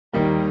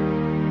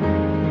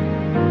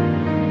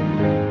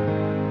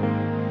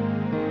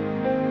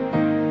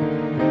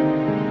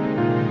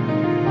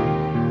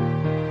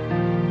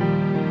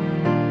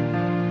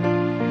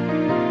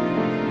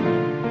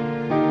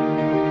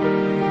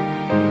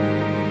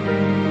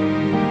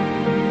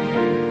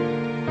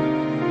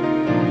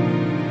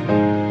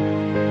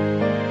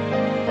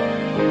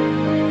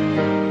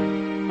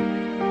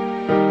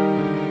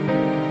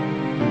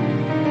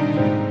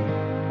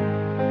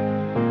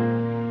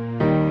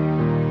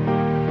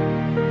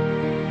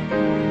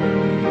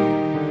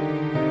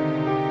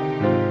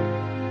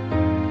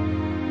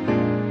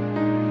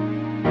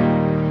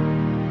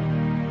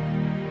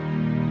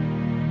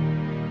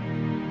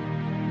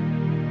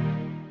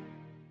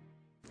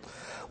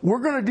we're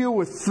going to deal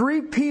with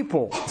three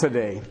people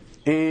today.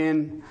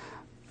 And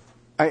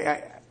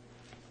I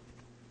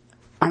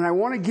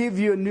want to give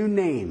you a new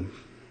name.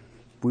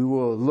 We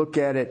will look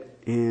at it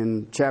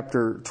in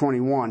chapter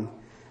 21.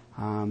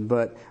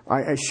 But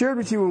I shared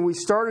with you when we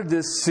started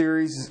this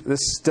series, this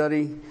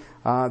study,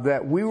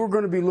 that we were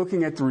going to be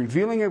looking at the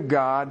revealing of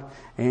God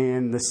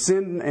and the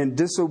sin and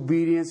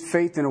disobedience,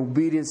 faith and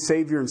obedience,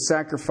 Savior and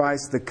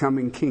sacrifice, the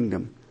coming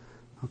kingdom.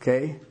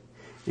 Okay?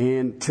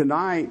 And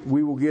tonight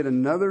we will get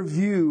another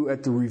view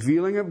at the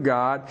revealing of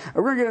God.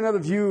 We're going to get another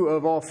view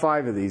of all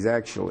five of these,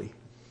 actually.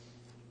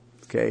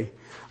 Okay?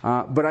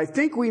 But I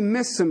think we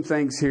missed some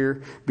things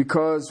here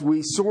because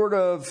we sort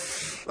of...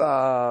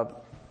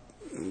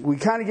 we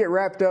kind of get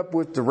wrapped up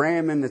with the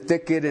ram in the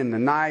thicket and the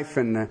knife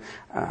and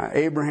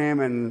Abraham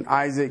and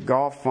Isaac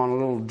go off on a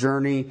little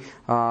journey.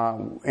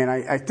 And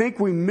I think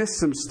we missed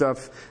some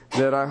stuff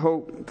that I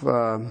hope...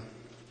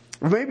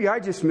 maybe I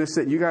just missed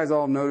it and you guys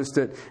all noticed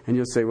it and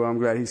you'll say, well, I'm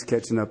glad he's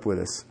catching up with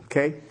us.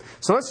 Okay?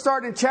 So let's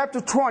start in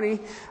chapter 20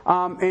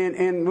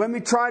 and let me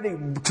try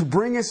to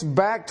bring us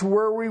back to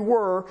where we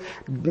were.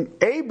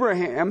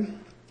 Abraham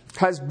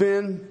has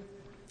been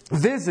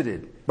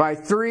visited by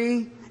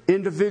three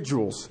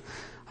individuals.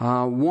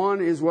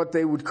 One is what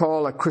they would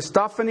call a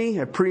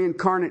Christophany, a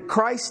pre-incarnate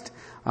Christ,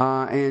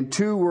 and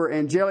two were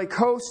angelic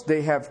hosts.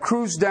 They have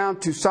cruised down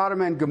to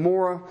Sodom and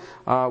Gomorrah.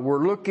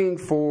 We're looking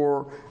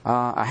for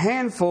a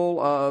handful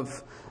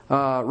of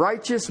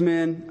righteous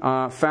men,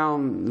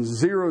 found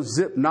zero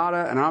zip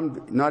nada, and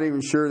I'm not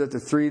even sure that the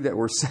three that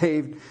were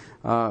saved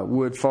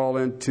would fall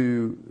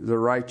into the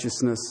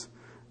righteousness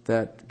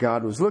that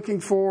God was looking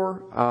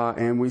for.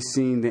 And we've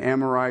seen the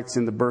Amorites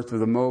and the birth of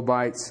the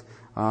Moabites.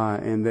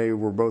 And they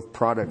were both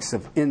products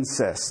of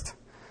incest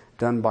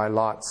done by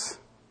Lot's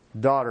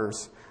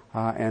daughters.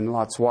 And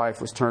Lot's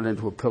wife was turned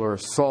into a pillar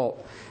of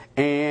salt.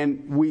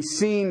 And we've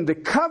seen the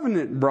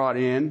covenant brought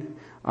in.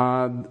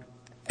 And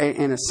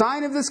a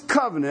sign of this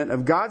covenant,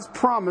 of God's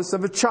promise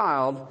of a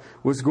child,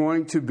 was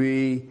going to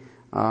be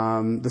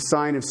the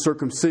sign of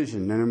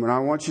circumcision. And I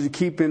want you to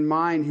keep in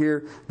mind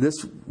here,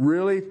 this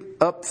really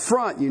up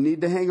front, you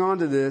need to hang on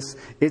to this.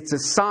 It's a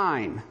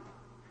sign.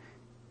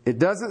 It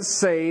doesn't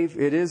save.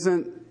 It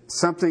isn't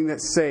something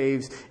that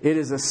saves. It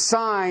is a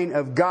sign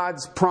of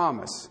God's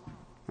promise.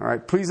 All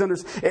right, please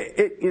understand.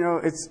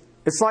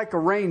 It's like a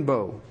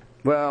rainbow.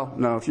 Well,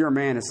 no, if you're a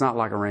man, it's not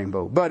like a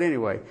rainbow. But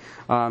anyway,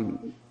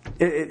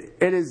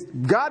 it is.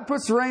 God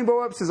puts the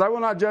rainbow up, says, "I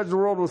will not judge the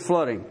world with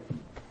flooding."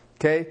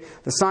 Okay,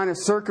 the sign of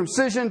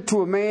circumcision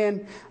to a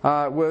man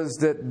was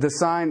the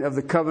sign of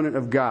the covenant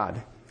of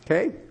God.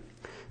 Okay,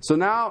 so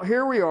now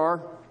here we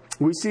are.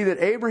 We see that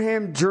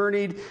Abraham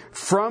journeyed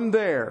from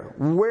there.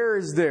 Where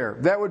is there?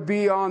 That would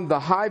be on the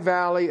high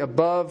valley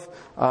above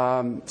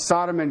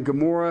Sodom and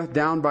Gomorrah,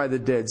 down by the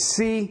Dead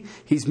Sea.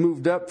 He's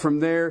moved up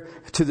from there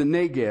to the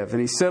Negev. And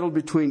he settled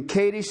between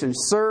Kadesh and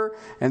Sur.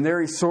 And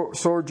there he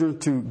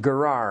sojourned to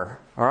Gerar.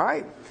 All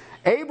right?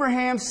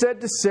 Abraham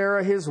said to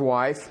Sarah, his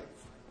wife,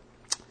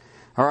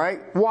 all right,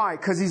 why?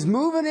 Because he's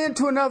moving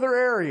into another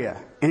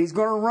area. And he's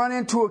going to run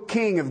into a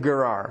king of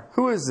Gerar.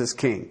 Who is this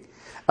king?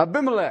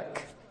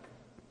 Abimelech.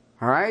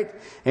 All right?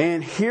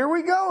 And here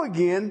we go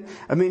again.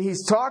 I mean,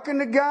 he's talking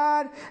to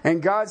God,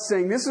 and God's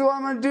saying, this is what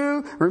I'm going to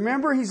do.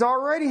 Remember, he's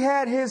already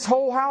had his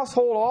whole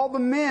household. All the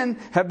men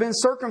have been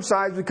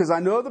circumcised because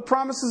I know the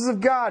promises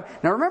of God.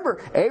 Now remember,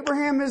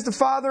 Abraham is the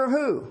father of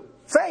who?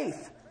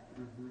 Faith.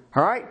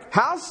 All right?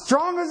 How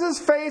strong is his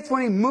faith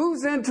when he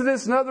moves into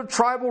this another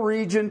tribal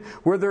region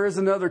where there is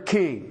another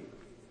king?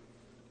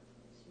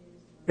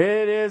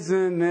 It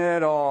isn't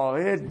at all.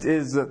 It's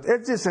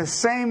just the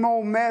same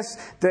old mess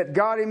that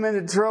got him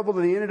into trouble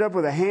that he ended up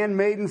with a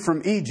handmaiden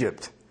from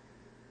Egypt.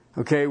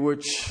 Okay,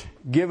 which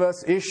give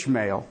us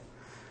Ishmael.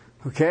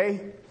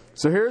 Okay?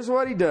 So here's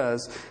what he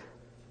does.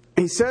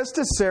 He says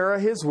to Sarah,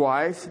 his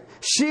wife,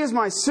 she is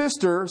my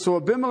sister. So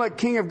Abimelech,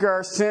 king of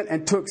Gerar, sent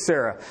and took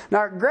Sarah.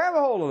 Now grab a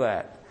hold of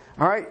that.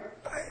 All right?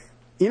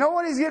 You know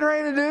what he's getting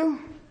ready to do?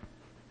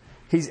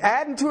 He's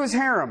adding to his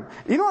harem.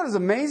 You know what is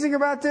amazing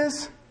about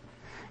this?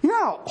 You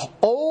know how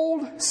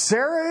old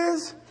Sarah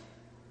is?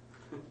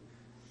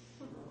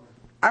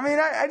 I mean,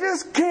 I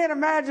just can't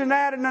imagine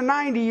adding a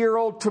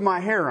 90-year-old to my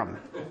harem.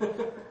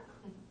 Maybe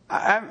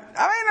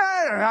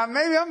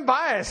I'm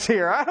biased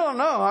here. I don't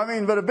know. I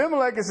mean, but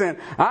Abimelech is saying,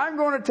 I'm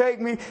going to take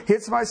me.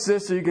 It's my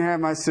sister. You can have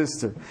my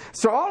sister.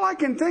 So all I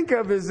can think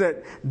of is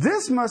that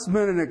this must have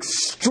been an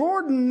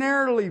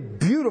extraordinarily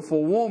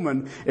beautiful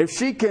woman if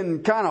she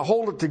can kind of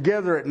hold it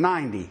together at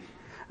 90.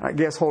 I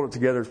guess hold it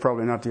together is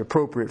probably not the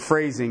appropriate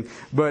phrasing,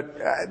 but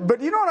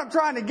you know what I'm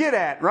trying to get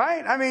at,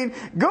 right? I mean,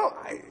 go.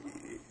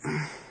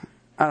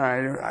 All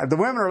right, the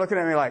women are looking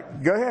at me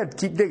like, go ahead,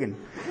 keep digging.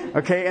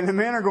 Okay, and the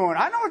men are going,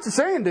 I know what you're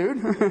saying,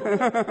 dude.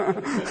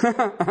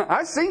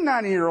 I've seen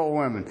 90-year-old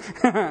women.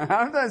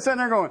 I'm sitting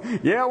there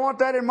going, yeah, I want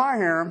that in my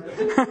harem.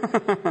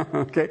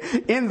 Okay,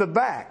 in the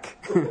back.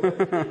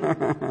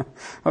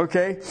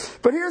 Okay,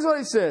 but here's what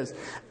he says.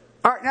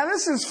 All right, now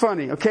this is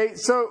funny. Okay,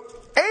 so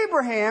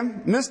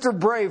Abraham, Mr.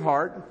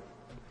 Braveheart,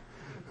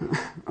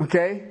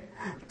 okay,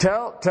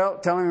 Tell him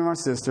you're my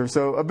sister.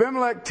 So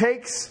Abimelech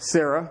takes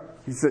Sarah.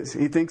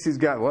 He thinks he's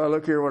got, well,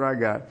 look here what I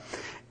got.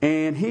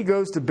 And he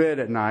goes to bed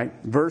at night.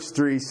 Verse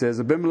 3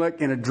 says,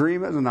 Abimelech in a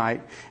dream of the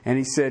night, and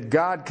he said,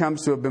 God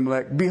comes to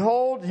Abimelech,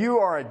 behold, you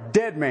are a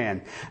dead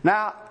man.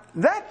 Now,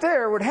 that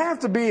there would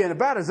have to be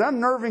about as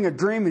unnerving a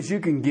dream as you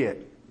can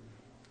get.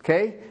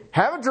 Okay?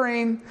 Have a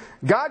dream.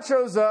 God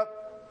shows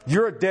up.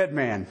 You're a dead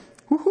man.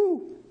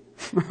 Woohoo!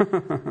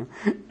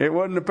 It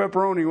wasn't a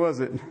pepperoni, was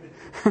it?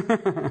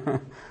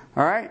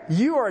 All right?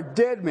 You are a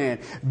dead man.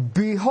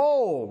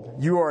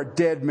 Behold, you are a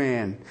dead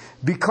man,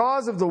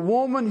 because of the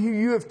woman who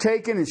you have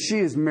taken, and she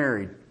is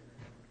married.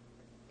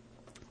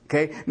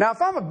 Okay? Now,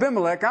 if I'm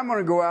Abimelech, I'm going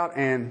to go out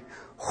and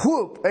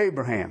whoop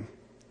Abraham.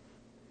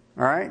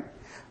 All right?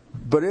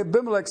 But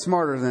Abimelech's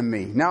smarter than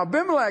me. Now,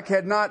 Abimelech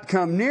had not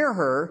come near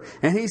her,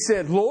 and he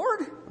said,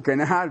 Lord? Okay,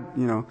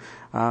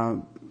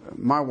 now,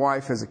 my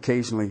wife has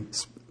occasionally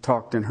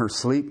talked in her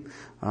sleep.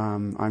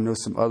 I know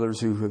some others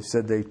who have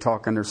said they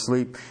talk in their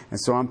sleep. And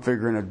so I'm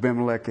figuring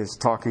Abimelech is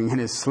talking in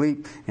his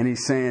sleep. And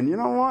he's saying, you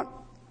know what?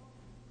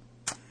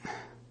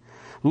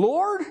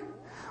 Lord,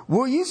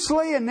 will you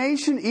slay a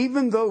nation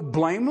even though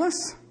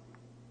blameless?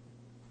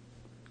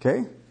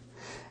 Okay.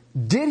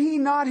 Did he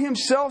not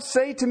himself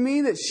say to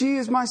me that she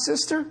is my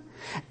sister?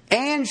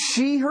 And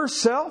she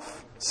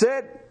herself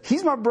said,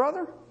 he's my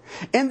brother.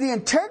 In the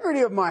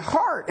integrity of my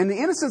heart and the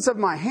innocence of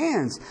my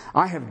hands,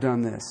 I have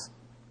done this.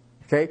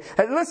 Okay?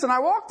 And listen, I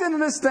walked into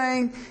this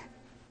thing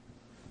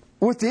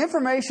with the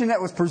information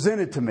that was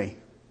presented to me.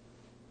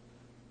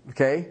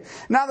 Okay?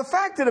 Now, the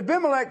fact that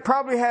Abimelech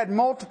probably had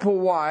multiple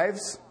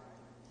wives,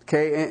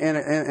 okay,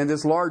 in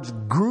this large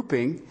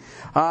grouping,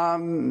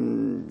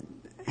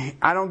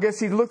 I don't guess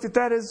he looked at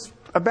that as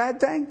a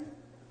bad thing.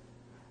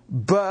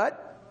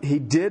 But he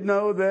did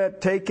know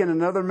that taking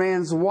another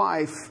man's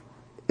wife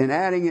and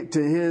adding it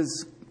to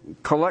his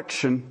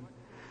collection,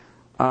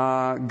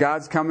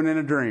 God's coming in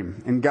a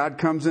dream. And God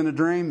comes in a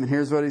dream, and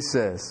here's what he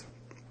says.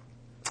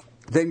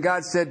 Then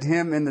God said to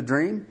him in the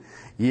dream,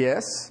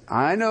 yes,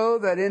 I know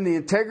that in the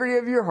integrity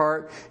of your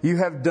heart you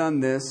have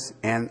done this,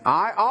 and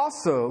I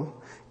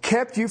also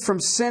kept you from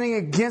sinning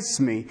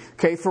against me.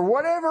 Okay, for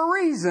whatever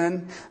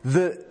reason,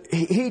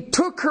 he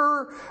took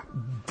her,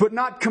 but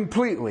not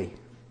completely.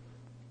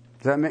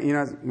 Does that mean, you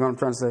know what I'm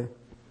trying to say?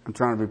 I'm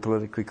trying to be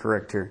politically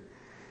correct here.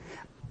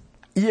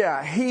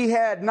 Yeah, he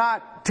had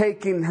not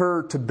taken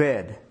her to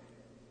bed.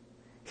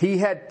 He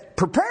had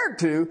prepared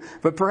to,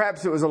 but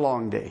perhaps it was a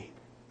long day.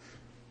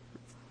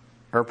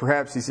 Or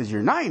perhaps he says,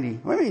 you're 90?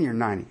 What do you mean you're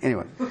 90?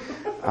 Anyway.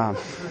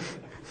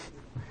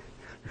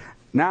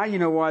 Now you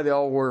know why they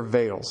all wore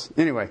veils.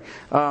 Anyway,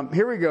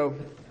 here we go.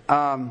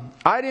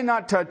 I did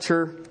not touch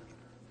her. And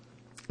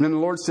then the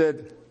Lord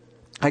said,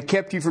 I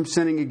kept you from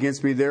sinning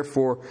against me,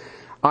 therefore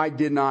I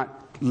did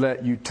not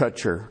let you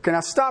touch her. Okay,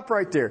 now stop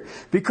right there.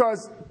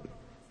 Because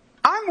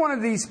I'm one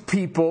of these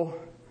people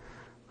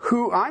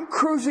who, I'm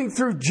cruising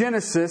through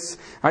Genesis.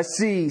 I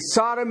see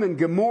Sodom and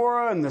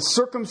Gomorrah and the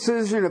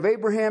circumcision of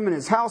Abraham and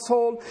his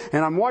household.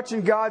 And I'm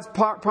watching God's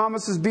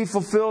promises be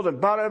fulfilled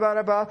and blah, blah,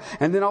 blah, blah.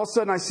 And then all of a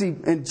sudden I see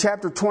in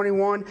chapter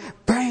 21,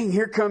 bang,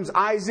 here comes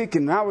Isaac.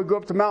 And now we go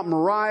up to Mount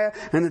Moriah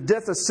and the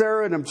death of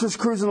Sarah. And I'm just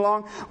cruising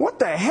along. What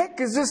the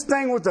heck is this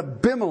thing with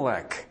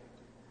Abimelech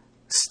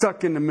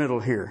stuck in the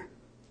middle here?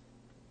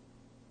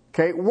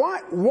 Okay,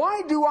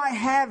 why do I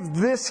have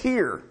this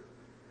here?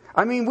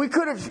 I mean, you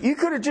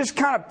could have just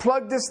kind of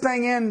plugged this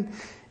thing in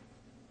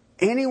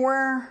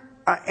anywhere.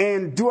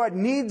 And do I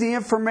need the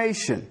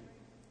information?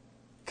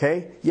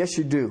 Okay, yes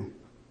you do.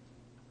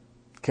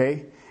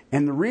 Okay,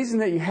 and the reason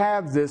that you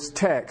have this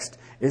text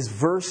is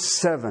verse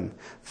 7.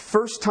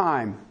 First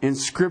time in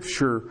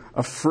Scripture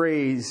a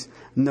phrase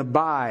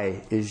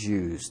nabai is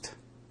used.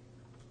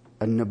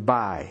 A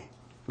nabai.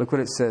 Look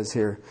what it says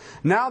here.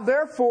 Now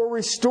therefore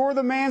restore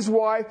the man's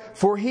wife,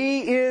 for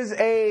he is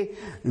a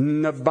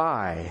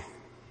nabai.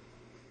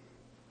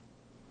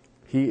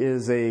 He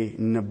is a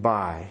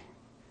nabai.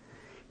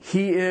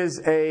 He is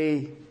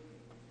a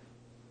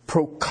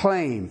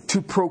proclaim,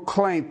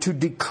 to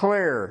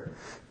declare,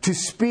 to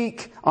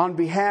speak on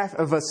behalf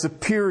of a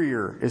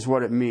superior is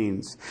what it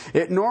means.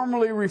 It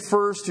normally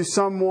refers to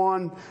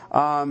someone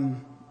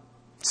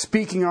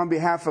speaking on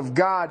behalf of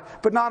God,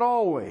 but not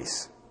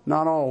always.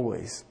 Not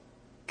always.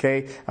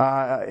 Okay,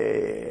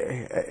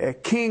 a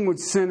king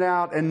would send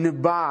out a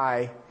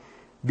nabai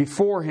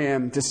before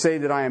him to say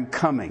that I am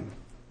coming.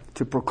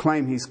 To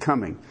proclaim he's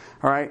coming.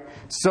 All right.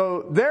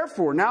 So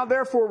therefore,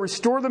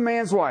 restore the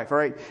man's wife. All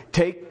right.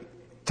 Take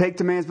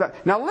the man's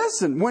back. Now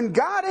listen, when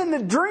God in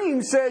the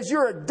dream says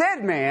you're a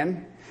dead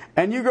man,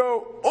 and you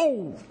go,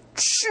 oh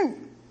shoot,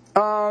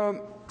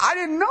 I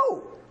didn't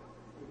know.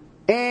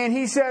 And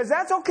he says,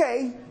 that's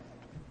okay.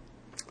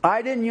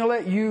 I didn't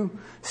let you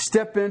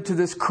step into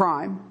this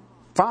crime.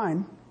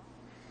 Fine.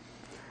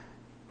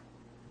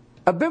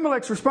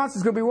 Abimelech's response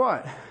is going to be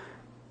what?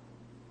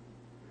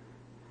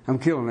 I'm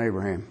killing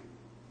Abraham.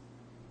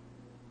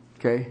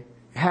 Okay?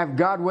 Have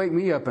God wake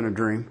me up in a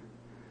dream.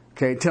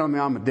 Okay? Telling me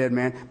I'm a dead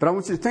man. But I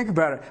want you to think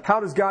about it. How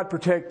does God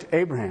protect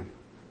Abraham?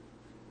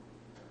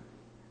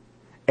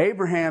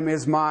 Abraham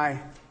is my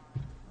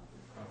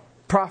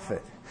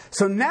prophet.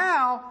 So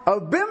now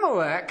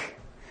Abimelech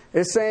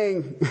is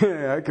saying,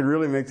 I could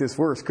really make this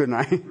worse, couldn't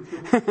I?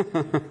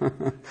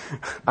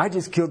 I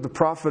just killed the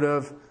prophet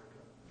of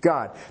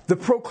God. The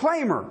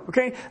proclaimer.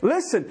 Okay,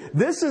 listen,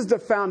 this is the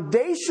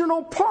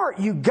foundational part.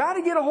 You got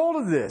to get a hold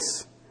of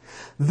this.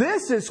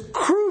 This is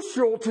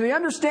crucial to the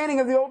understanding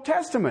of the Old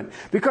Testament,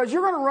 because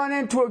you're going to run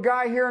into a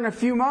guy here in a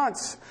few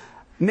months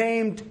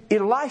named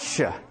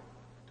Elisha.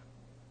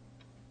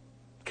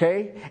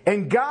 Okay?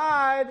 And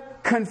God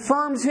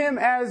confirms him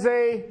as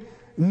a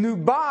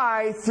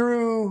Nubai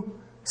through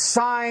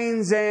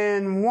signs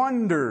and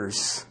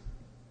wonders.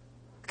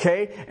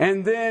 Okay?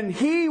 And then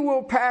he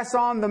will pass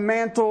on the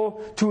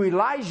mantle to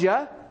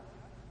Elijah.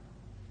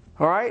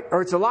 Alright?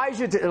 Or it's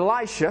Elijah to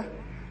Elisha.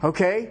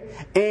 Okay?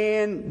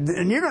 And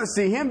you're going to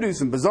see him do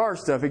some bizarre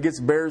stuff. He gets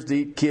bears to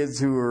eat kids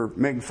who are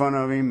making fun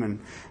of him. And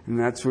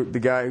that's what the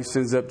guy who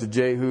sends up to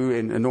Jehu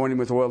and anoint him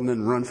with oil and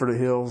then run for the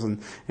hills. And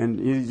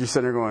you're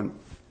sitting there going,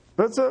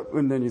 what's up?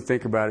 And then you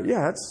think about it.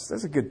 Yeah,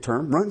 that's a good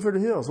term. Run for the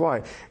hills.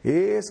 Why?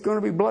 It's going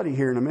to be bloody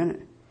here in a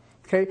minute.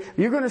 Okay?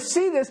 You're going to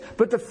see this,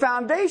 but the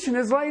foundation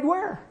is laid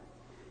where?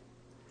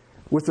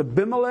 With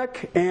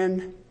Abimelech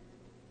and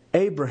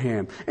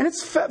Abraham. And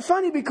it's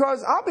funny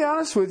because, I'll be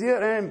honest with you,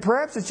 and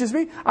perhaps it's just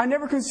me, I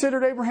never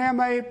considered Abraham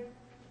a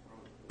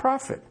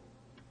prophet.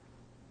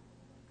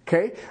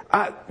 Okay?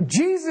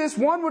 Jesus,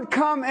 one would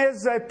come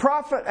as a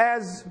prophet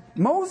as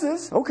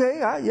Moses.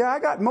 Okay, I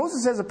got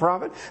Moses as a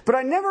prophet. But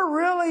I never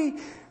really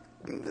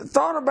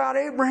thought about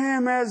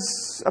Abraham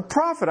as a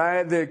prophet. I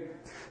had the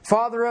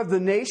father of the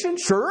nation.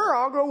 Sure,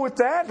 I'll go with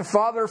that. The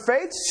father of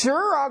faith.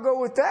 Sure, I'll go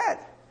with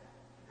that.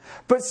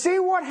 But see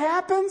what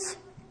happens?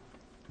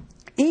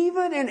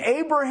 Even in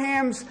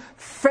Abraham's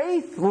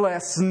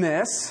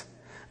faithlessness,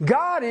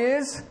 God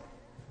is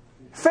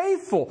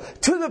faithful.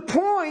 To the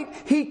point,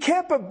 he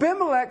kept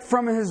Abimelech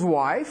from his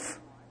wife.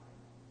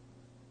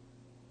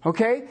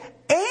 Okay?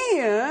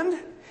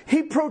 And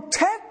he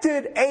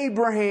protected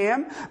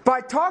Abraham by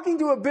talking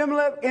to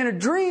Abimelech in a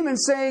dream and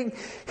saying,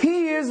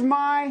 he is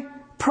my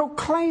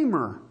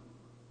proclaimer.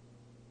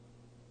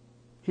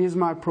 He is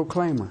my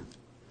proclaimer.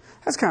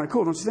 That's kind of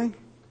cool, don't you think?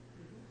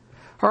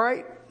 All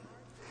right?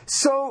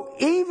 So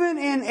even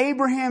in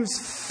Abraham's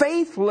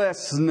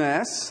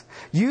faithlessness,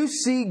 you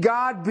see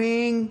God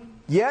being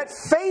yet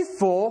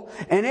faithful,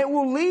 and it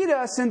will lead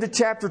us into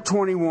chapter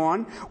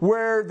 21,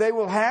 where they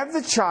will have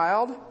the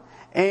child,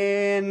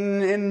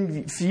 and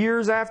in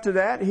years after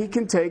that, he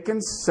can take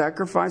and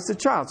sacrifice the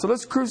child. So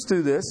let's cruise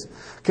through this.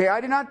 Okay,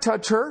 I did not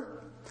touch her.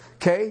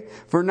 Okay,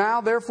 for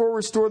now, therefore,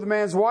 restore the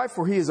man's wife,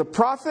 for he is a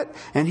prophet,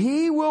 and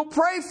he will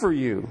pray for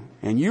you,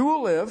 and you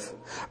will live.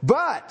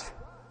 But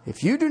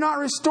if you do not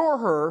restore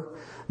her,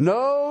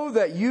 know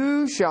that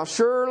you shall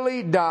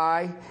surely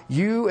die,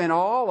 you and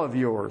all of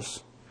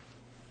yours.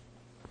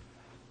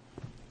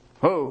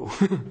 Oh,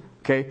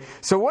 okay.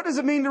 So what does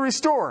it mean to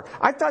restore?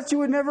 I thought you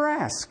would never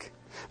ask.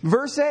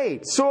 Verse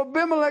 8. So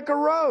Abimelech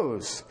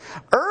arose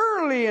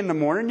early in the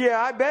morning. Yeah,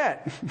 I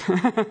bet.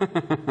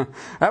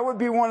 That would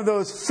be one of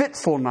those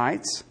fitful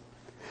nights.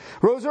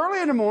 Rose early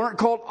in the morning,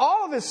 called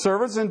all of his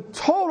servants, and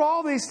told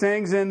all these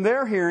things in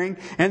their hearing,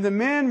 and the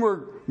men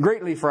were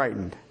greatly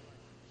frightened.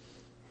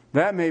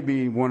 That may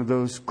be one of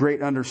those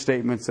great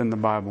understatements in the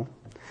Bible.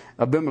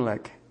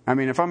 Abimelech. I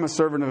mean, if I'm a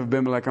servant of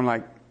Abimelech, I'm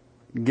like,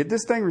 get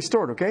this thing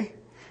restored, okay?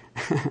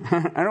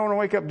 I don't want to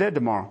wake up dead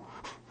tomorrow.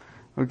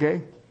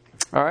 Okay?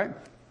 All right?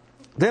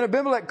 Then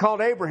Abimelech called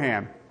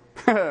Abraham.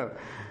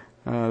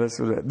 This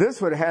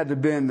would have had to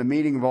have been the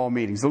meeting of all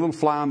meetings. The little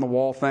fly on the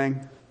wall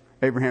thing.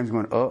 Abraham's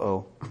going,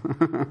 uh-oh.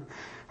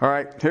 All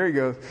right, here he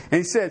goes. And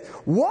he said,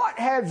 what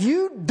have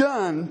you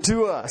done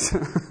to us?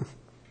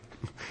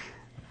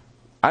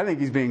 I think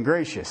he's being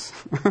gracious.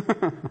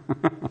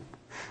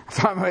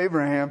 If I'm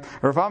Abraham,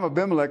 or if I'm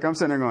Abimelech, I'm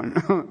sitting there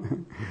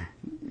going,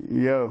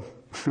 yo,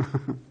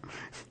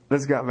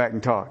 let's get back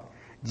and talk.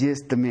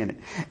 Just a minute.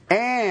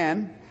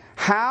 And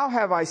how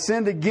have I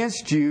sinned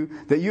against you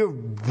that you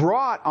have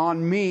brought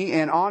on me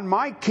and on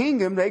my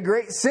kingdom a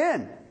great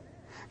sin?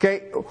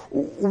 Okay,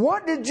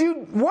 what did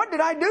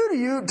I do to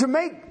you to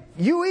make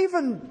you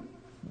even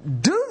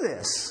do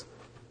this?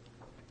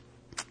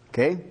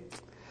 Okay,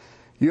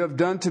 you have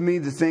done to me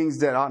the things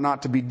that ought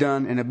not to be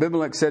done. And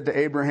Abimelech said to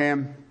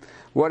Abraham,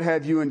 what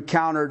have you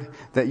encountered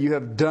that you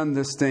have done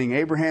this thing?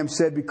 Abraham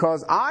said,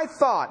 because I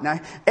thought. Now,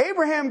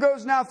 Abraham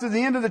goes now through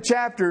the end of the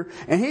chapter,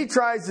 and he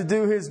tries to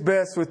do his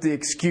best with the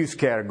excuse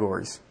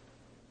categories.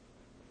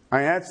 I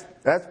mean,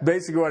 that's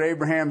basically what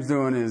Abraham's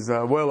doing is,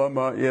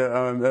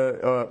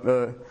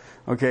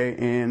 okay,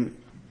 and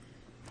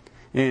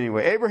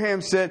anyway,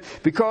 Abraham said,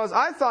 because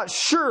I thought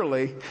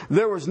surely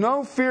there was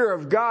no fear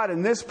of God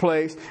in this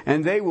place,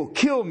 and they will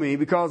kill me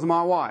because of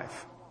my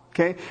wife.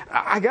 Okay,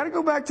 I got to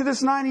go back to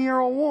this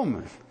 90-year-old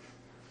woman.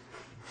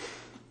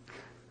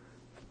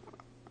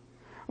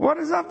 What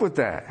is up with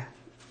that?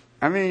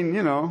 I mean,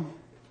 well,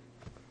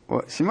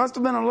 she must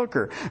have been a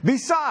looker.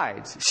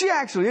 Besides, she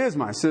actually is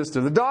my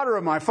sister, the daughter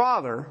of my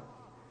father,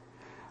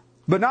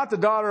 but not the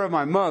daughter of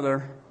my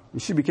mother.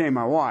 she became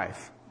my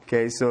wife.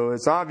 Okay, so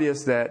it's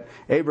obvious that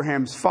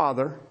Abraham's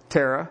father,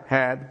 Terah,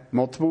 had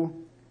multiple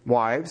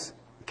wives.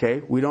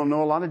 Okay, we don't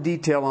know a lot of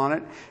detail on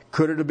it.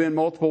 Could it have been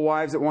multiple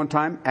wives at one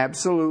time?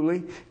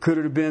 Absolutely. Could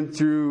it have been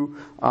through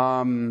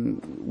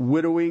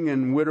widowing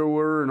and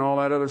widower and all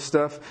that other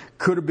stuff?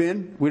 Could have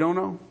been. We don't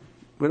know.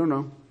 We don't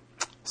know.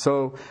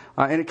 So,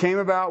 and it came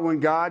about when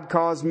God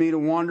caused me to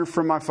wander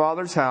from my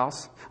father's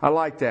house. I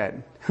like that.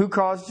 Who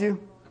caused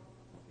you?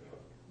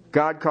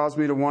 God caused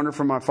me to wander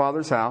from my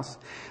father's house.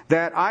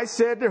 That I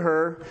said to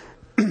her,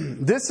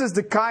 this is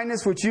the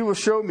kindness which you will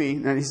show me.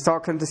 And he's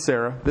talking to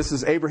Sarah. This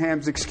is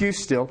Abraham's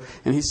excuse still.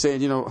 And he's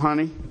saying,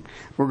 honey,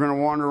 we're going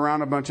to wander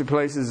around a bunch of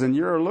places and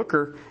you're a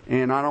looker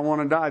and I don't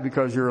want to die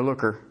because you're a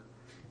looker.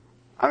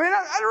 I mean,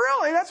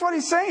 really, that's what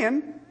he's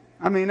saying.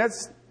 I mean,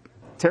 that's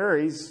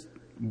Terry's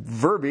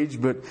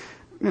verbiage, but,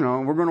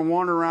 we're going to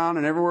wander around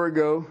and everywhere we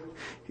go,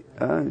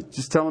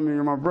 just tell him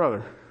you're my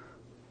brother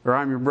or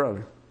I'm your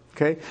brother.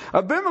 Okay.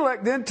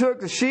 Abimelech then took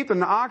the sheep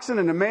and the oxen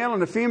and the male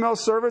and the female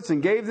servants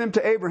and gave them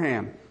to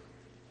Abraham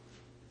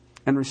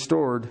and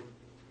restored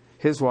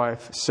his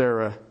wife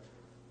Sarah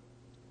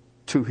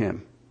to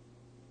him.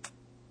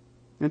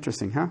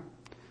 Interesting, huh?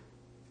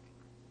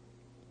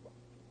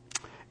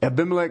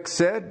 Abimelech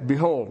said,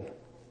 behold,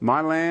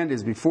 my land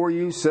is before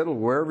you, settle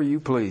wherever you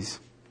please.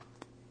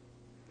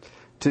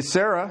 To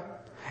Sarah,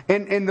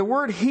 and the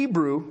word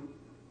Hebrew,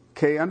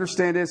 okay,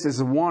 understand this,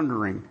 is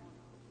wandering.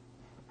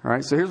 All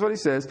right, so here's what he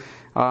says.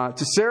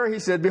 To Sarah he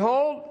said,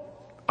 behold,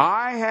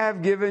 I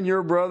have given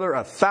your brother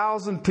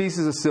 1,000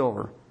 pieces of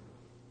silver.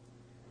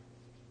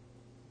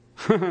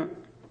 Isn't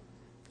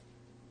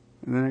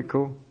that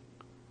cool?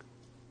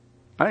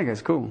 I think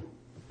that's cool.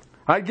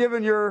 I've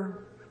given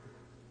your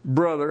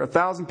brother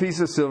 1,000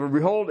 pieces of silver.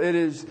 Behold, it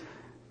is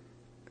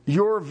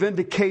your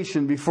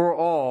vindication before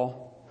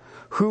all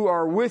who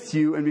are with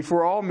you, and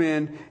before all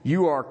men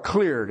you are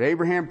cleared.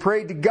 Abraham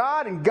prayed to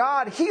God, and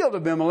God healed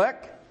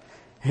Abimelech,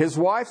 his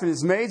wife and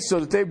his maids,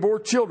 so that they bore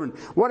children.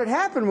 What had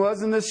happened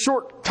was, in this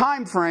short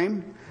time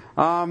frame,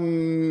 there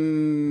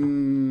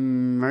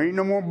ain't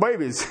no more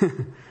babies.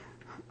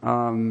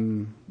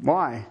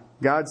 Why?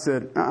 God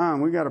said,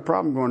 we got a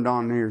problem going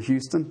on here,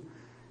 Houston.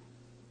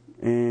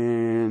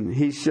 And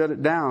he shut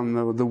it down.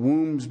 The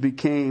wombs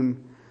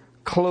became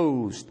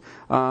closed.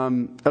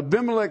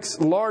 Abimelech's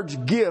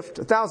large gift,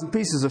 1,000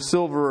 pieces of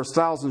silver or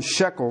 1,000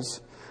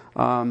 shekels,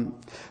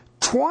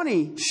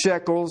 20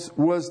 shekels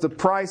was the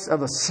price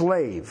of a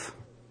slave.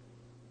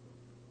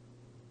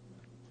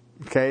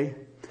 Okay?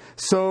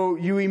 So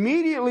you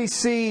immediately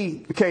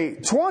see,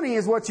 20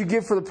 is what you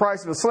give for the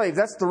price of a slave.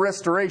 That's the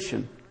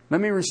restoration. Let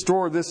me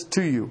restore this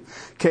to you.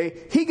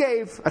 Okay? He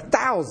gave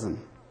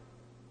 1,000.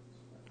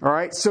 All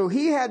right? So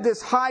he had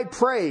this high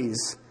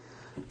praise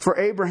for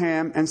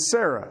Abraham and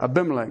Sarah.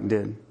 Abimelech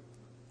did.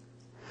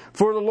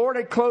 For the Lord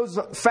had closed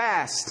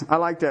fast. I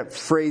like that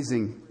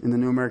phrasing in the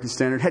New American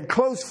Standard. Had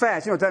closed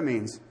fast. You know what that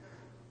means?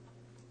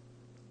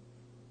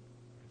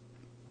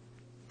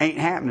 Ain't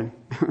happening.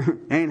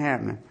 Ain't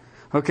happening.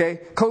 Okay?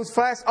 Closed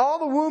fast all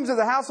the wombs of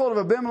the household of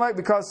Abimelech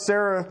because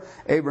Sarah,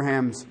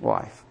 Abraham's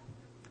wife.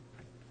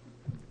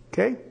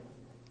 Okay?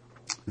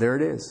 There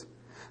it is.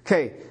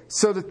 Okay.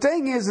 So the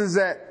thing is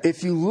that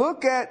if you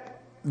look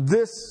at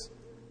this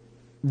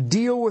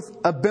deal with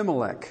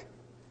Abimelech,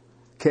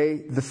 okay,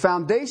 the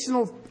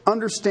foundational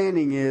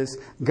understanding is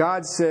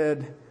God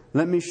said,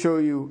 let me show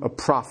you a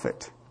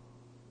prophet.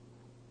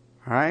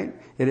 All right?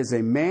 It is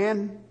a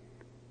man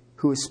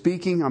who is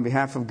speaking on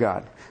behalf of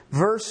God.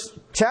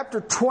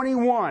 Chapter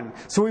 21.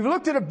 So we've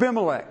looked at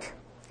Abimelech.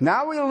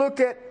 Now we look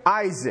at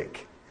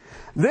Isaac.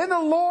 Then the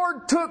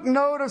Lord took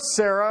note of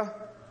Sarah.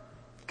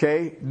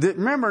 Okay,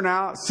 remember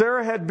now,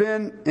 Sarah had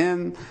been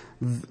in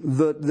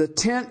the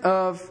tent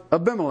of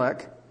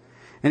Abimelech.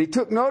 And he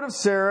took note of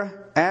Sarah,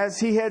 as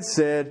he had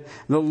said.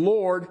 The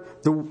Lord,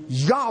 the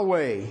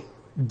Yahweh,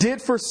 did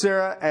for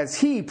Sarah as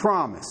he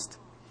promised.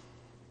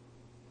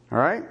 All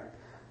right?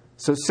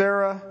 So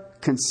Sarah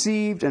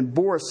conceived and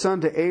bore a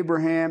son to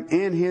Abraham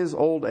in his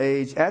old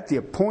age at the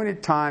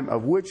appointed time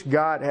of which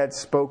God had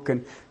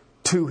spoken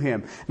to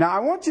him. Now, I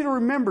want you to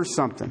remember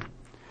something.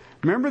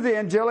 Remember the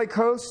angelic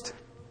host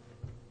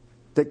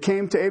that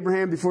came to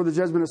Abraham before the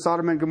judgment of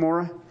Sodom and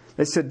Gomorrah?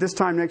 They said, this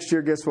time next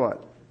year, guess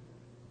what?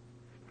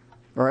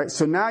 All right,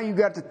 so now you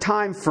got the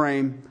time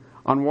frame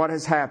on what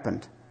has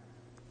happened.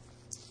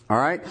 All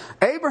right,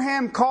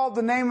 Abraham called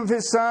the name of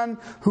his son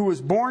who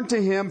was born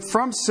to him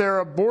from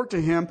Sarah, bore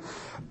to him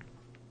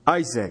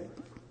Isaac.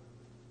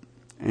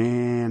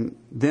 And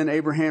then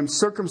Abraham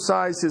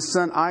circumcised his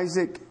son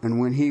Isaac, and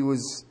when he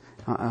was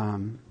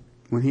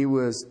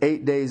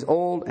 8 days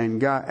old,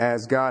 and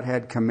as God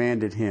had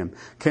commanded him.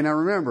 Okay, now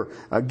remember,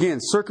 again,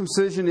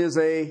 circumcision is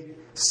a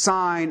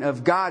sign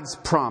of God's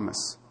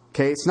promise.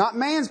 Okay, it's not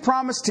man's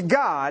promise to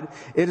God.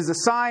 It is a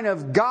sign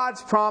of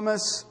God's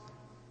promise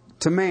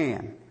to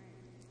man.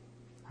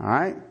 All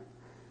right?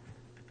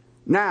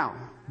 Now,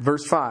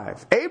 verse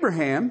 5.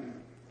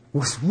 Abraham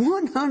was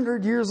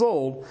 100 years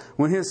old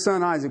when his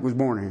son Isaac was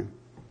born to him.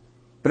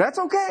 But that's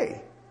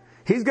okay.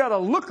 He's got a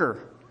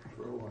looker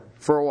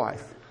for a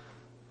wife.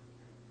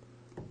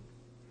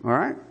 All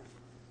right?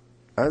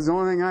 That's the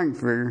only thing I can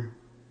figure.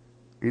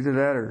 Either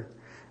that or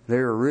they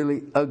were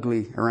really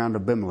ugly around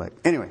Abimelech.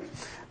 Anyway,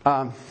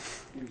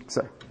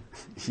 so,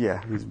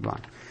 yeah, he's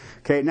blind.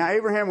 Okay, now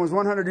Abraham was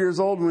 100 years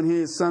old when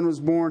his son was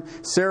born.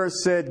 Sarah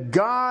said,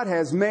 God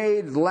has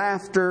made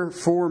laughter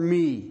for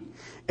me.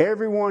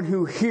 Everyone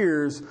who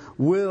hears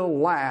will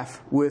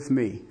laugh with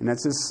me. And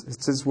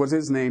that's what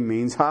his name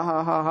means. Ha,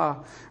 ha, ha,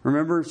 ha.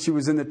 Remember, she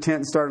was in the tent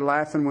and started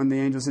laughing when the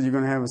angel said, you're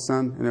going to have a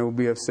son, and it will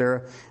be of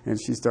Sarah. And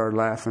she started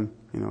laughing.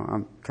 You know,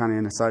 I'm kind of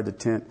inside the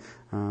tent.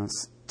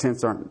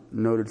 Tents aren't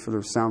noted for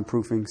their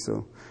soundproofing,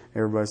 so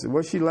everybody said,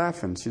 was she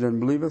laughing? She doesn't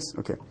believe us?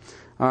 Okay.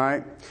 All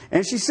right.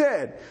 And she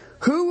said,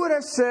 who would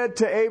have said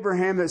to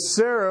Abraham that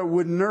Sarah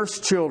would nurse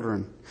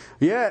children?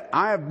 Yet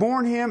I have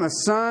borne him a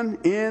son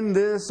in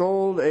this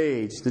old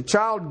age. The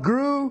child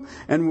grew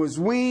and was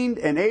weaned,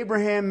 and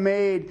Abraham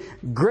made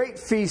great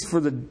feast for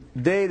the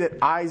day that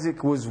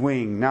Isaac was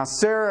weaned. Now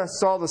Sarah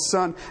saw the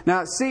son.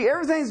 Now see,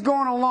 everything's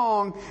going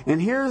along,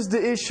 and here's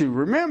the issue.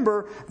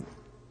 Remember,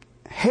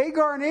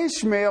 Hagar and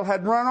Ishmael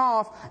had run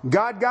off.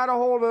 God got a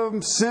hold of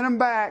them, sent them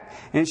back,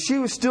 and she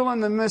was still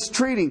in the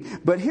mistreating.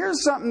 But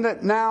here's something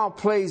that now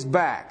plays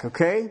back,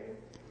 okay?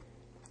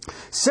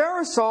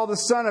 Sarah saw the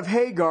son of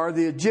Hagar,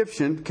 the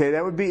Egyptian, okay,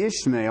 that would be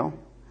Ishmael,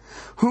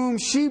 whom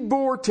she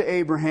bore to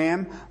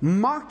Abraham,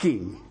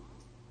 mocking,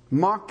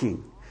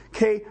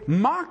 okay,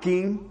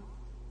 mocking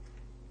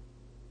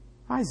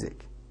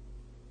Isaac.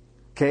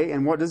 Okay,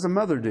 and what does a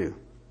mother do?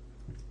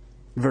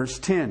 Verse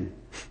 10.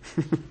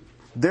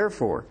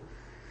 Therefore,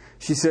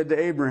 she said to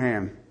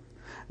Abraham,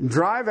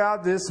 drive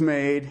out this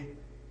maid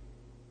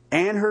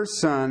and her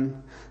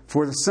son,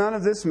 for the son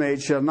of this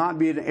maid shall not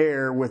be an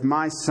heir with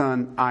my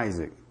son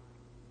Isaac.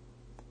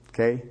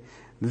 Okay?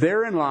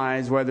 Therein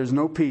lies why there's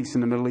no peace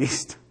in the Middle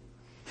East.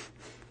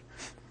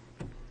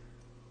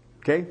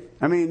 Okay?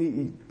 I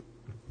mean,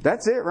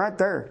 that's it right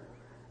there.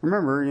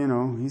 Remember, you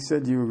know, he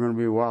said you were going to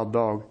be a wild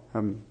dog.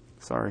 I'm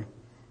sorry.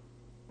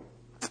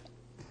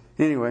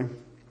 Anyway,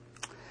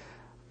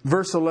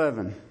 verse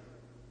 11.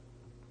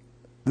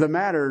 The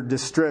matter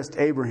distressed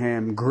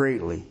Abraham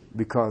greatly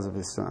because of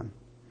his son.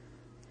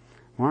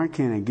 Why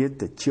can't I get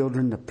the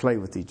children to play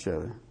with each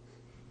other?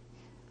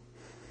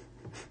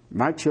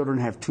 My children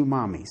have two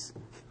mommies.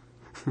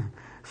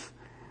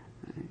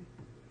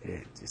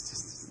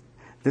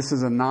 This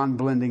is a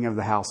non-blending of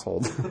the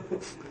household.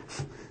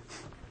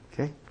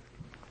 Okay?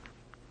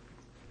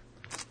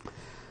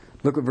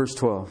 Look at verse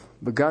 12.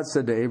 But God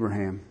said to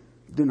Abraham,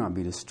 do not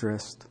be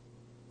distressed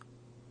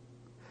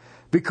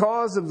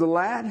because of the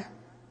lad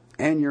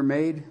and your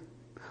maid.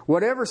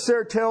 Whatever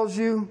Sarah tells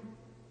you,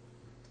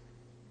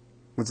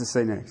 what's it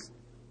say next?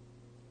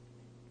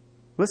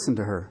 Listen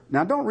to her.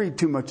 Now don't read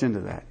too much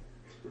into that.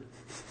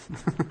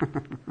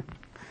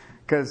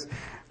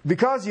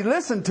 Because you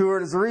listen to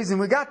her is the reason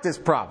we got this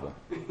problem.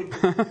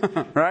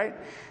 Right?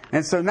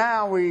 And so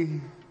now we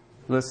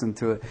listen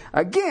to it.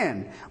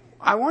 Again,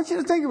 I want you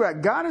to think about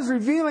it. God is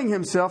revealing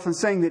himself and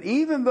saying that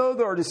even though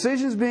there are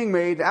decisions being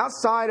made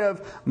outside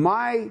of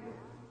my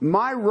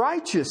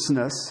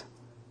righteousness,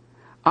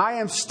 I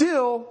am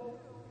still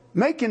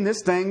making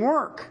this thing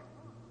work.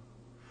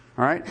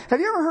 All right? Have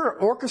you ever heard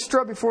an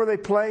orchestra before they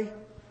play?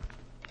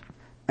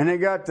 And they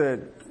got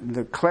the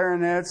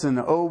clarinets and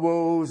the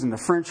oboes and the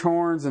French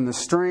horns and the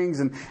strings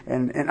and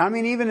I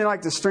mean even in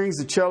like the strings,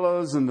 the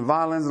cellos and the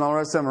violins and all the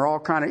rest of them are all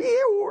kind of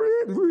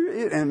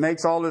and it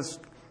makes all this.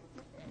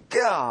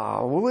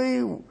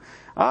 Golly,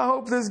 I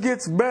hope this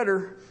gets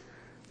better.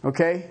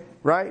 Okay,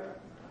 right?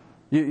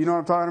 You know what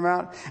I'm talking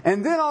about?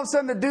 And then all of a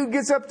sudden the dude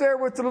gets up there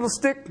with the little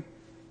stick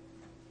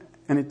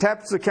and he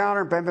taps the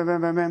counter, bam, bam,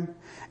 bam, bam, bam,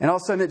 and all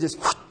of a sudden it just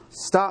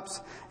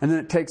stops and then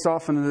it takes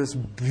off into this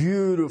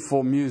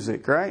beautiful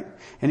music, right?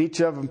 And each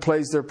of them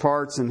plays their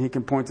parts and he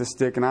can point the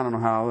stick, and I don't know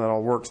how that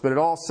all works, but it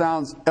all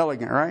sounds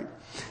elegant, right?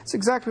 It's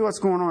exactly what's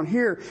going on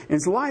here. In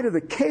light of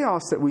the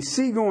chaos that we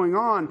see going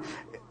on,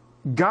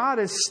 God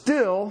is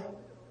still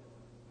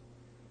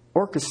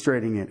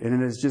orchestrating it,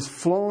 and it is just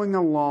flowing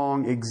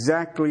along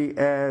exactly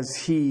as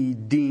He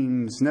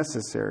deems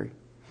necessary.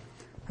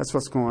 That's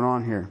what's going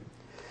on here.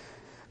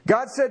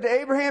 God said to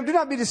Abraham, do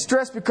not be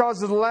distressed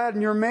because of the lad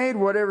and your maid.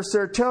 Whatever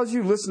Sarah tells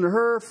you, listen to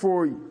her,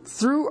 for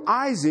through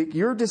Isaac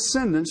your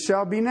descendants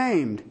shall be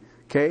named.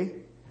 Okay?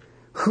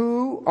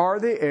 Who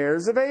are the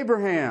heirs of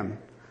Abraham?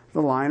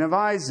 The line of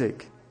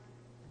Isaac.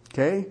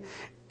 Okay?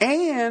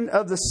 And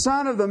of the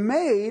son of the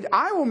maid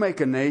I will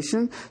make a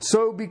nation,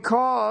 so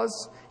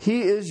because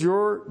he is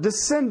your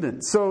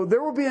descendant. So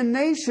there will be a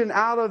nation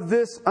out of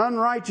this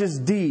unrighteous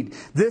deed,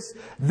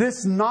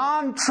 this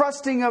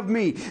non-trusting of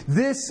me,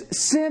 this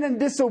sin and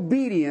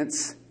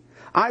disobedience.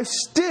 I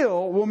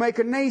still will make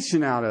a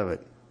nation out of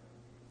it.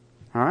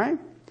 All right?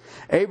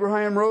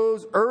 Abraham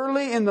rose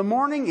early in the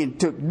morning and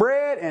took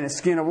bread and a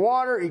skin of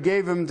water. He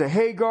gave them to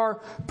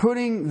Hagar,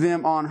 putting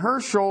them on her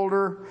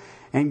shoulder,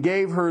 and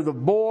gave her the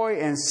boy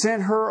and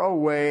sent her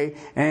away.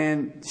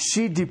 And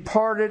she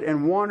departed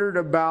and wandered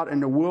about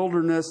in the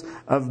wilderness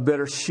of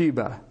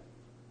Beersheba.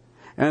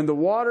 And the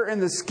water in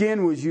the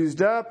skin was used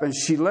up, and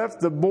she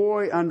left the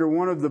boy under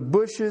one of the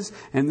bushes,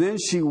 and then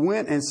she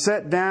went and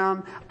sat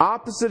down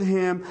opposite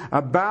him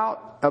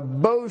about a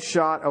bow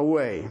shot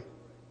away.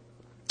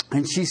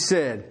 And she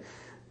said,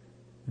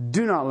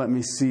 "Do not let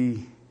me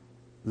see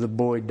the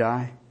boy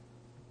die."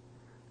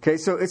 Okay,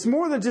 so it's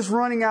more than just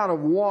running out of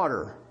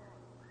water.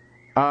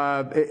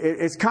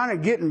 It's kind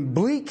of getting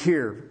bleak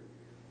here.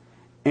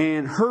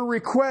 And her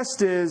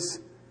request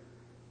is,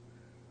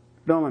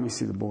 "Don't let me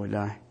see the boy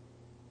die."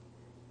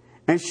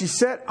 And she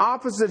sat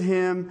opposite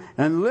him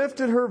and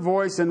lifted her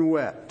voice and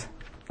wept.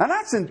 Now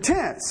that's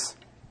intense.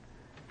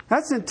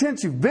 That's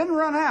intense. You've been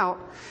run out.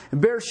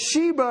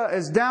 Beersheba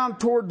is down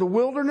toward the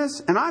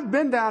wilderness. And I've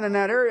been down in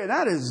that area.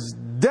 That is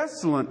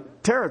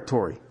desolate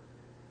territory.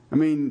 I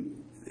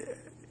mean,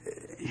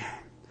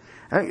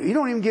 you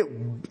don't even get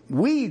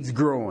weeds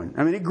growing.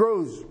 I mean, it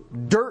grows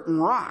dirt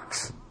and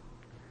rocks.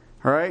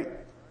 All right?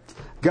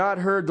 God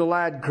heard the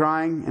lad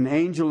crying. An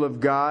angel of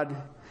God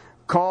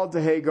called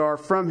to Hagar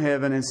from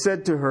heaven and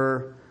said to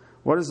her,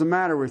 "What is the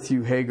matter with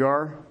you,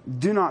 Hagar?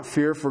 Do not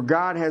fear, for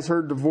God has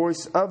heard the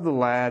voice of the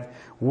lad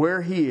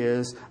where he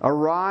is.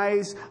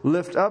 Arise,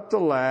 lift up the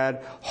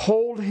lad,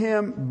 hold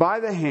him by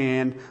the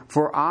hand,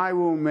 for I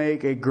will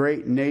make a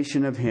great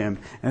nation of him."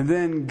 And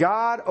then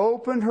God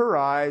opened her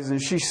eyes,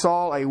 and she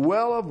saw a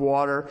well of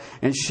water,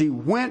 and she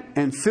went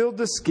and filled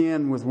the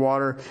skin with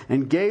water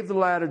and gave the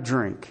lad a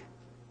drink.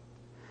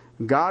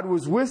 God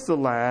was with the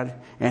lad,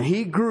 and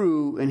he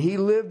grew, and he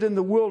lived in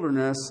the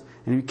wilderness,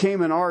 and he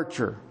became an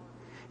archer.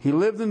 He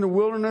lived in the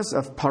wilderness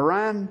of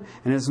Paran,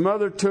 and his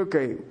mother took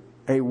a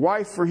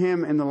wife for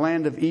him in the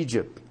land of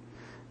Egypt.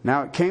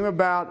 Now it came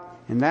about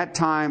in that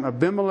time,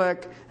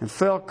 Abimelech and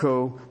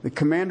Phicol, the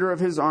commander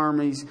of his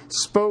armies,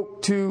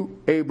 spoke to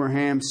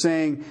Abraham,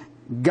 saying,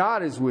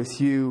 "God is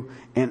with you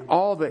in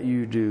all that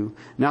you do.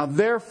 Now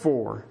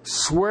therefore,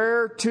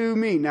 swear to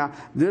me." Now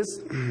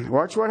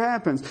watch what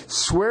happens.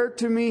 "Swear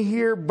to me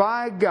here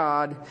by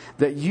God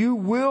that you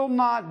will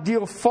not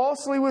deal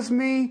falsely with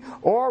me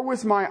or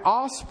with my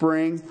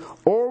offspring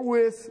or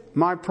with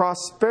my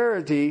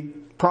posterity,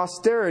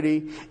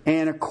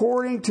 and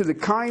according to the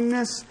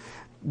kindness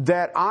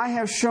that I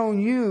have shown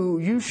you,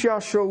 you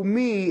shall show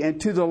me and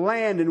to the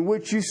land in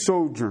which you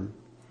sojourn."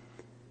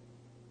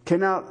 Okay,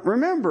 now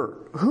remember,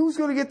 who's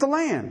going to get the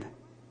land?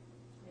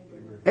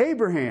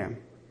 Abraham.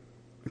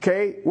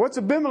 Okay, what's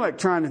Abimelech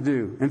trying to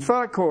do? And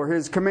Phicol,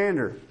 his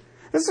commander.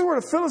 This is where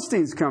the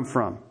Philistines come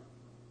from.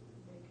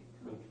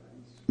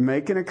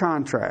 Making a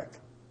contract.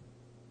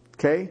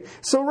 Okay,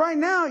 so right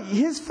now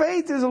his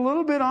faith is a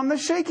little bit on the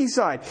shaky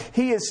side.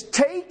 He is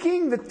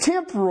taking the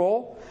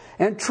temporal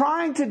and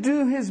trying to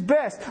do his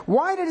best.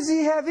 Why does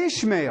he have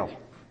Ishmael?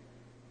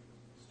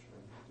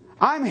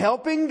 I'm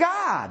helping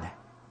God.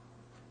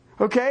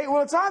 Okay,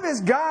 well, it's obvious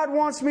God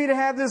wants me to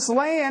have this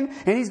land,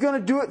 and He's going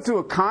to do it through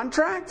a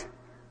contract?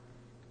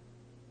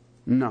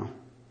 No.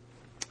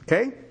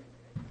 Okay?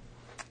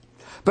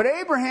 But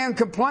Abraham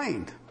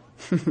complained.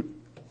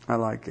 I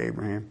like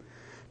Abraham.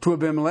 To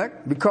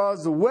Abimelech,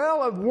 because the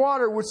well of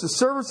water which the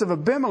servants of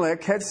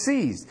Abimelech had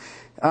seized.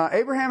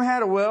 Abraham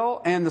had a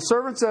well, and the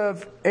servants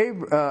of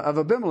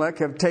Abimelech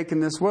have taken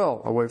this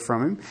well away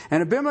from him.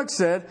 And Abimelech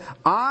said,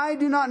 "I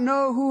do not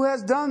know who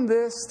has done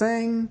this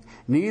thing,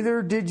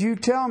 neither did you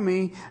tell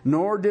me,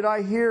 nor did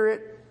I hear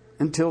it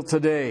until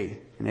today."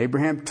 And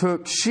Abraham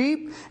took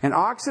sheep and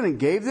oxen and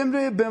gave them to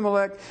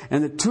Abimelech,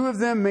 and the two of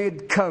them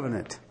made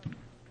covenant.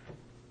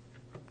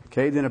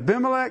 Okay,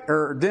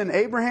 then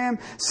Abraham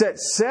set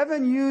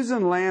 7 ewes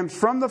and lambs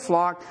from the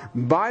flock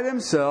by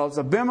themselves.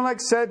 Abimelech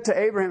said to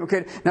Abraham,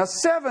 okay, now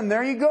 7,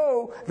 there you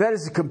go. That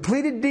is a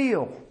completed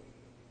deal.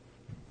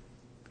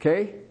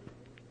 Okay?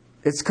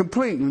 It's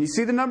complete. When you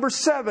see the number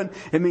 7,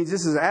 it means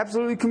this is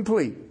absolutely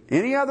complete.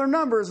 Any other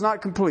number is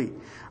not complete.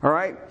 All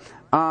right?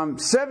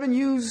 7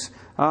 ewes,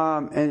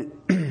 and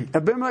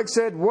Abimelech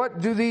said, "What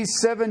do these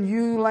 7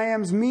 ewe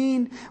lambs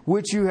mean,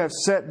 which you have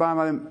set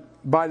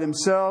by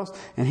themselves?"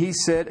 And he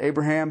said,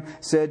 Abraham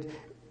said,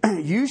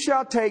 "You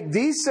shall take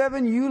these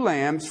 7 ewe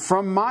lambs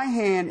from my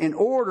hand in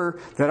order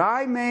that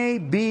I may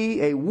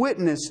be a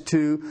witness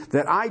to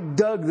that I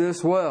dug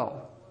this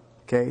well."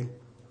 Okay?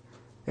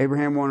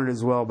 Abraham wanted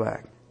his well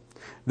back.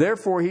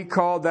 Therefore he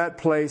called that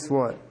place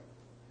what?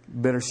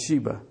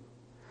 Beersheba.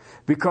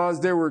 Because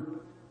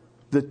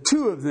the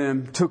 2 of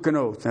them took an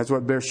oath. That's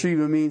what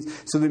Beersheba means.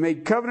 So they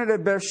made covenant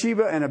at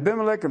Beersheba, and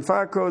Abimelech and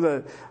Phicol,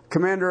 the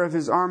commander of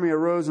his army,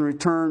 arose and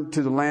returned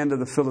to the land of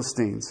the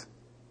Philistines.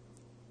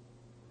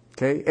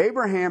 Okay,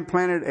 Abraham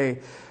planted a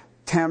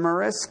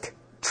tamarisk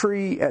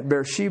tree at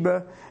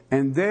Beersheba,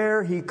 and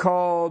there he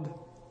called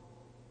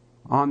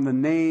on the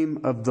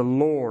name of the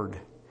Lord,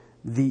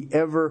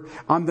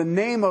 on the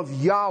name of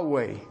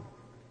Yahweh,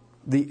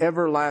 the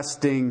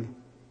everlasting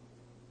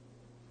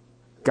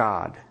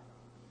God.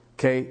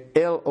 Okay,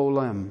 El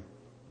Olam.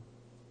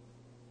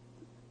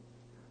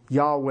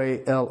 Yahweh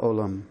El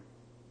Olam.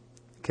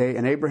 Okay,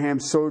 and Abraham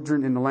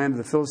sojourned in the land of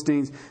the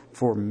Philistines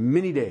for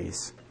many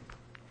days.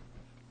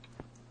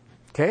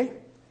 Okay?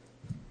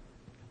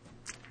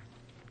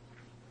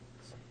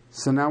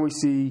 So now we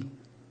see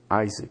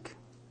Isaac,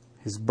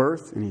 his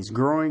birth, and he's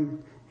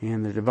growing,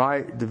 and the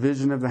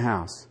division of the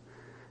house.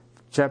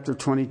 Chapter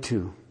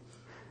 22.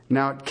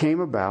 Now it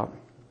came about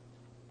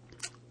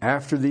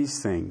after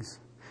these things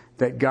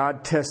that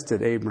God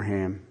tested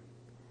Abraham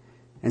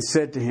and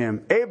said to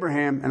him,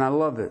 Abraham, and I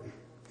love it.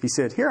 He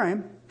said, here I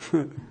am.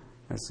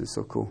 That's just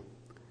so cool.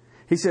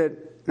 He said,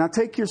 now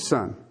take your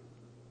son,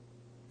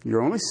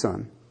 your only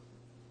son,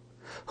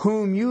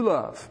 whom you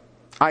love,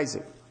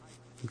 Isaac.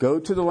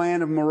 Go to the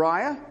land of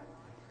Moriah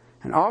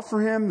and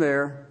offer him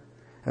there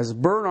as a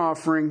burnt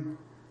offering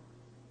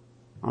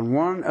on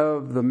one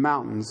of the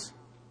mountains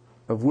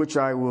of which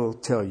I will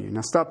tell you.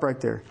 Now stop right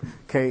there.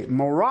 Okay,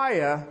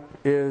 Moriah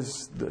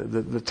is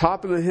the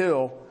top of the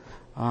hill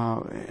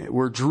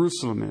where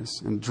Jerusalem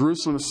is. And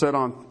Jerusalem is set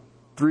on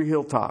 3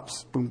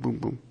 hilltops. Boom, boom,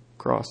 boom.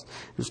 Across.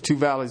 There's 2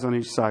 valleys on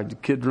each side. The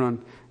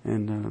Kidron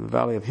and the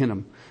Valley of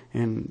Hinnom.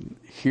 And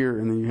here,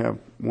 and then you have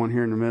one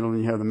here in the middle,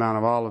 and you have the Mount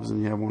of Olives,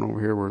 and you have one over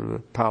here where the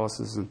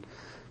palaces and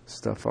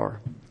stuff are.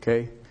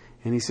 Okay?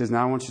 And he says,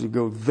 now I want you to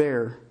go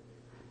there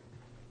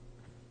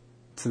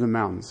to the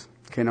mountains.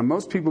 Okay, now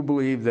most people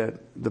believe that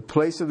the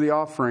place of the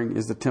offering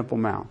is the Temple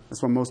Mount.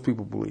 That's what most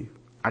people believe.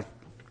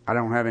 I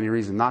don't have any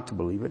reason not to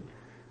believe it.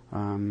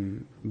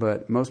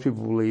 But most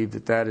people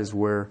believe that is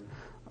where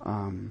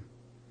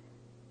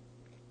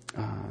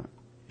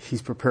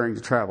he's preparing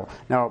to travel.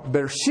 Now,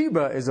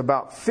 Beersheba is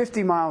about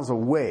 50 miles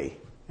away,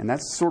 and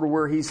that's sort of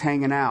where he's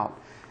hanging out.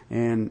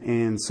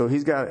 And so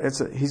he's going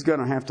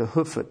to have to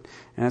hoof it.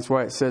 And that's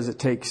why it says it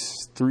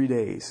takes 3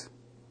 days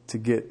to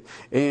get.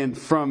 And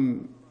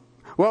from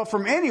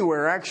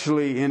anywhere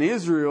actually in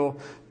Israel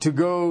to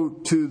go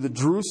to the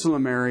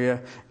Jerusalem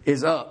area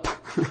is up.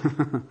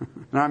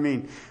 I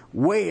mean,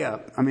 way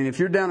up. I mean, if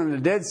you're down in the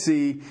Dead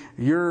Sea,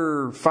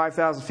 you're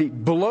 5,000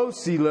 feet below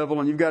sea level,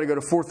 and you've got to go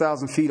to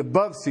 4,000 feet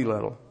above sea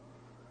level.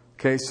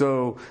 Okay,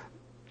 so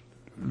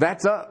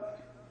that's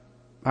up.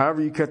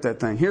 However you cut that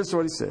thing. Here's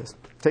what he says.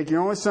 Take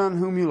your only son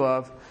whom you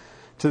love,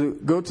 to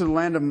go to the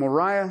land of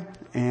Moriah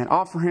and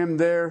offer him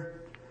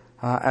there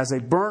as a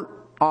burnt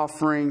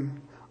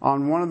offering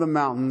on one of the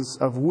mountains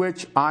of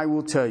which I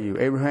will tell you.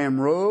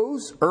 Abraham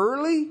rose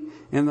early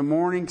in the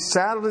morning,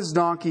 saddled his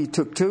donkey,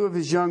 took 2 of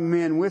his young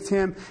men with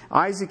him,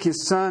 Isaac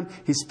his son.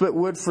 He split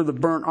wood for the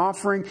burnt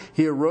offering.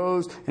 He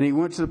arose and he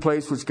went to the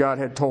place which God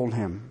had told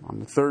him. On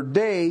the 3rd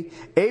day,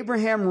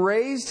 Abraham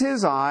raised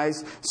his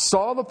eyes,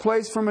 saw the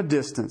place from a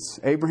distance.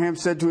 Abraham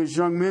said to his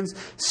young men,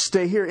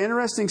 stay here.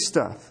 Interesting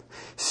stuff.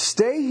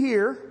 Stay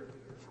here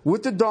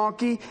with the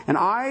donkey, and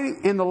I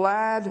and the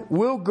lad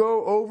will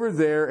go over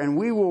there, and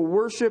we will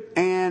worship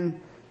and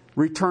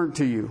return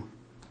to you.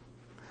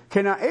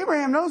 Okay, now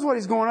Abraham knows what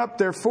he's going up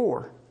there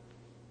for,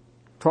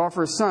 to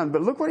offer his son.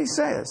 But look what he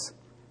says.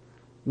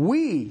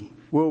 We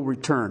will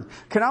return.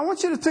 Okay, I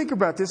want you to think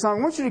about this. I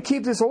want you to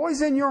keep this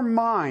always in your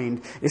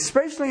mind,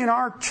 especially in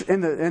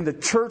the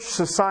church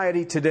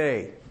society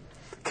today.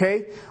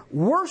 Okay,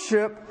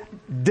 worship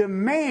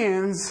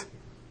demands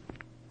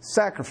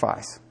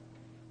sacrifice.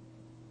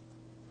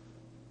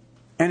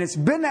 And it's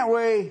been that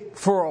way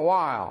for a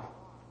while.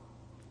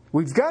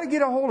 We've got to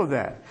get a hold of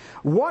that.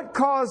 What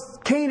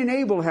caused Cain and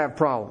Abel to have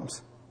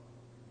problems?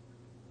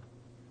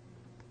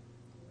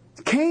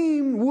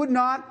 Cain would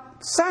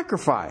not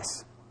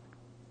sacrifice.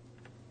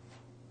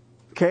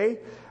 Okay?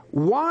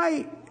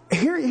 Why?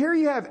 Here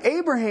you have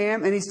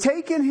Abraham, and he's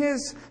taken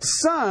his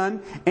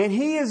son, and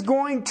he is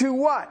going to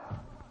what?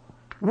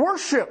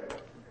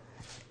 Worship.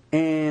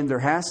 And there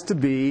has to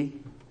be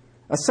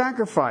a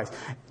sacrifice.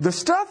 The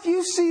stuff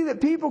you see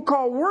that people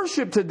call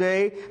worship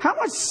today, how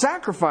much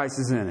sacrifice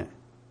is in it?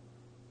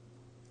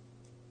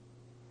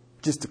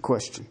 Just a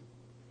question.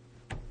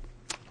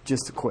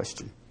 Just a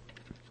question.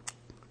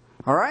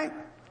 All right?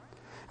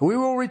 We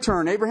will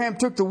return. Abraham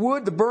took the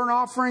wood, the burnt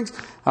offerings,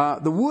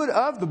 the wood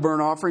of the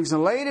burnt offerings,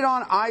 and laid it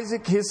on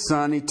Isaac his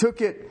son. He took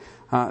it.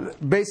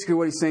 Basically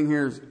what he's saying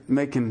here is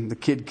making the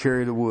kid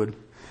carry the wood.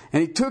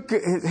 And he took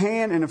his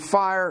hand in a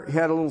fire. He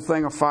had a little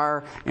thing of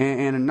fire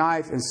and a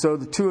knife. And so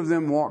the 2 of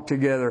them walked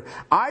together.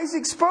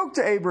 Isaac spoke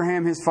to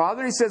Abraham, his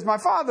father. He says, my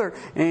father.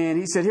 And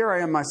he said, here I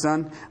am, my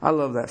son. I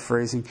love that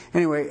phrasing.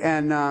 Anyway,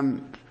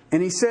 and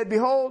he said,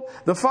 behold,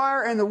 the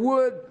fire and the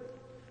wood,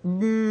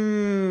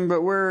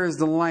 but where is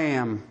the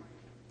lamb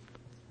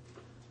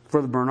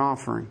for the burnt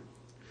offering?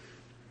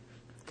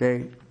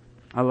 Okay.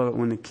 I love it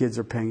when the kids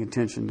are paying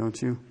attention,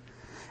 don't you?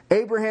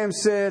 Abraham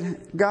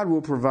said, God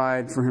will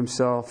provide for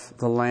himself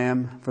the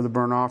lamb for the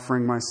burnt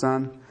offering, my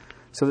son.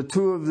 So the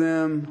 2 of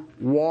them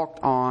walked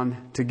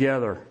on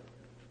together.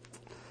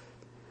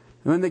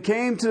 When they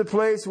came to the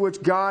place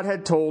which God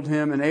had told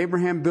him, and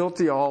Abraham built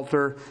the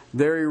altar,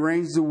 there he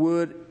arranged the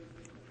wood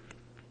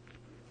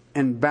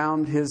and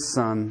bound his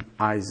son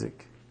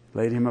Isaac.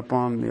 Laid him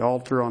upon the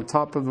altar on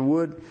top of the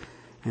wood.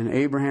 And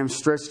Abraham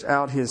stretched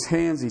out his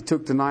hands. He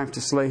took the knife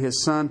to slay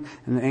his son.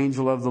 And the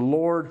angel of the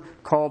Lord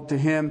called to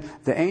him.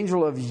 The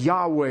angel of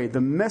Yahweh,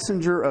 the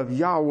messenger of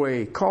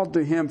Yahweh, called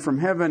to him from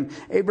heaven,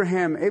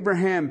 Abraham,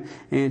 Abraham.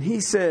 And he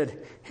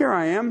said, here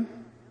I am.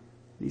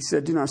 He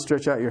said, do not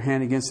stretch out your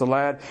hand against the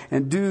lad,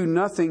 and do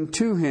nothing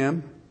to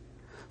him.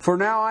 For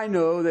now I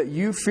know that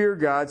you fear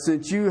God,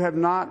 since you have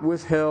not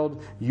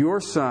withheld your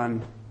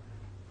son,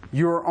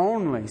 your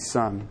only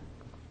son,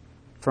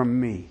 from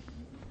me.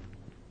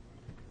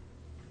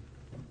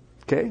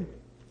 Okay?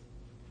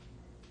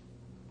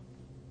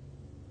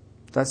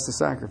 That's the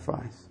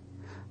sacrifice.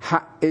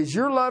 Is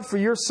your love for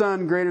your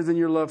son greater than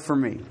your love for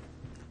me?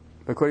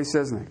 Look what he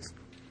says next.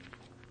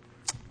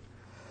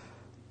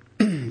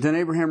 Then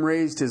Abraham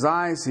raised his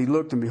eyes. He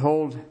looked, and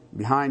behold,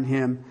 behind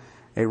him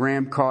a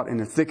ram caught in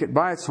a thicket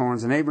by its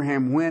horns. And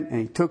Abraham went,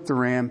 and he took the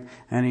ram,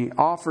 and he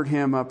offered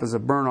him up as a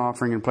burnt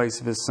offering in place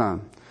of his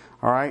son.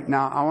 All right,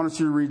 now I want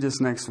you to read this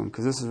next one,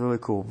 because this is really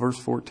cool. Verse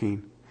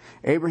 14.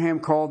 Abraham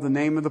called the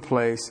name of the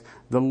place,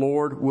 the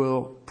Lord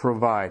will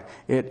provide.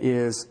 It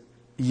is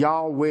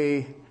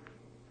Yahweh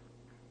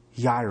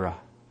Yireh.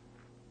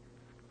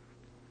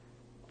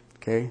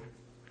 Okay?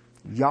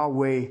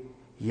 Yahweh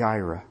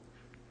Yireh.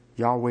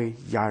 Yahweh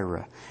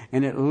Yireh.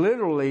 And it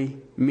literally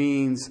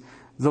means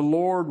the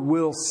Lord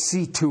will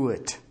see to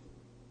it.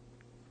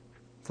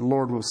 The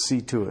Lord will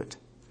see to it.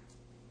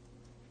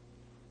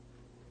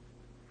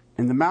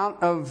 In the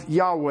mount of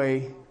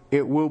Yahweh,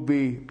 it will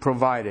be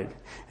provided.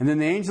 And then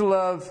the angel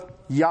of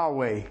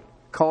Yahweh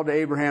called to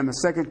Abraham a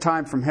second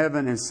time from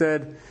heaven and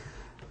said,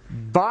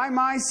 by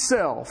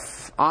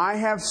myself I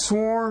have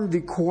sworn,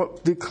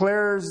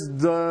 declares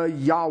the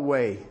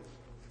Yahweh,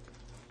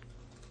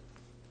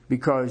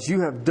 because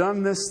you have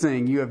done this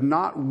thing. You have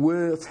not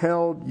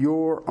withheld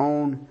your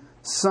own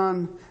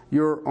son,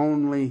 your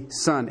only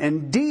son.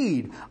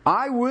 Indeed,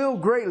 I will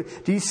greatly.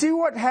 Do you see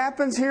what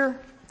happens here?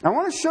 I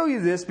want to show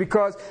you this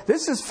because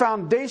this is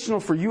foundational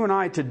for you and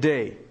I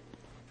today.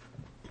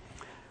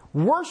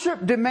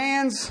 Worship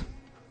demands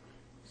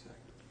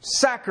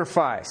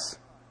sacrifice.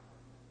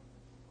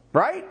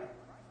 Right?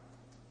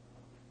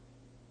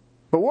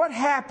 But what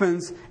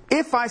happens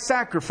if I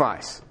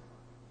sacrifice?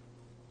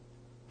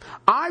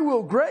 I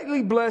will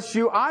greatly bless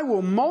you. I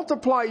will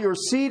multiply your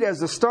seed as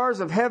the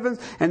stars of heaven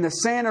and the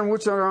sand on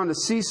which are on the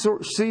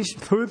seashore.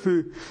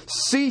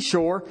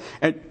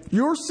 And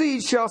your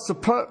seed shall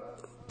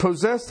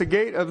possess the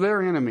gate of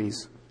their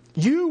enemies.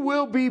 You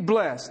will be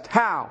blessed.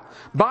 How?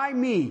 By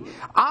me.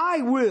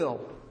 I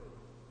will.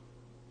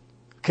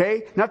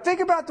 Okay? Now think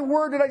about the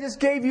word that I just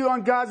gave you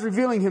on God's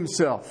revealing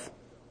Himself.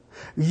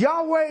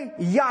 Yahweh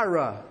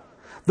Yireh.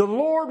 The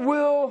Lord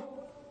will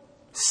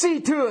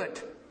see to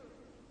it.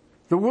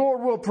 The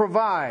Lord will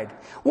provide.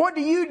 What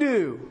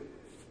do?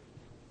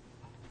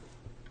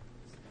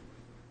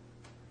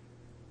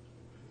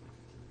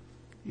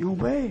 You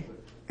obey.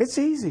 It's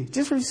easy.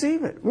 Just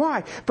receive it.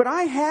 Why? But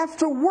I have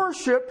to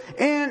worship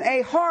in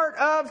a heart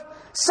of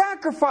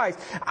sacrifice.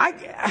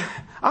 I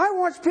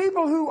watch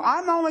people who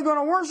I'm only going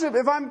to worship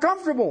if I'm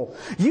comfortable.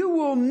 You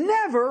will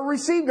never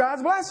receive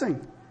God's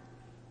blessing.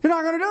 You're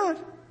not going to do it.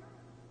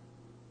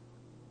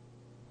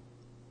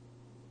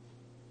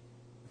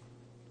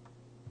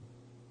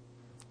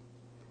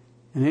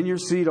 And in your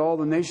seed all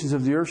the nations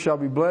of the earth shall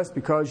be blessed,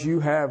 because you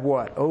have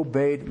what?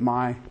 Obeyed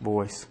my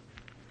voice.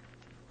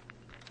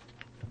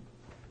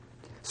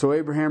 So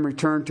Abraham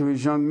returned to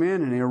his young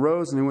men, and he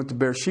arose and he went to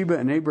Beersheba,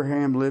 and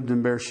Abraham lived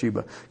in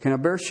Beersheba. Okay, now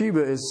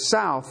Beersheba is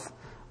south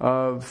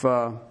of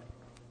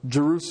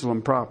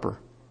Jerusalem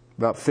proper,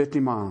 about 50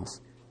 miles.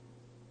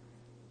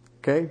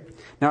 Okay?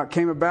 Now it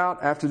came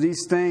about after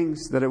these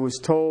things that it was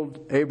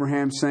told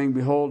Abraham, saying,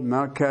 behold,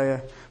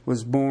 Malchiah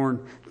was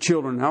born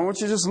children. Now I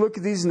want you to just look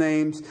at these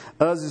names.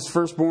 Uz is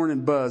firstborn,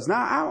 and Buz.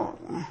 Now,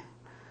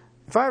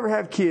 if I ever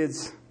have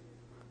kids,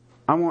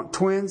 I want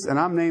twins, and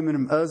I'm naming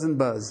them Uz and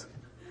Buz.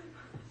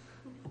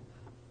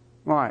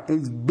 Why?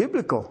 It's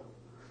biblical.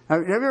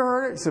 Have you ever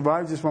heard it? So, well,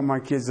 I just want my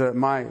kids,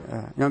 my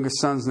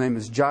youngest son's name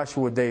is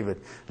Joshua David.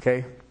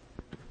 Okay?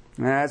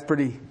 Now, that's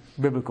pretty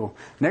biblical.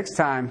 Next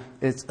time,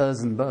 it's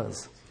Uz and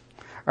Buz.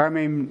 Or I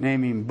may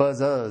name him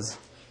Buzz Uz.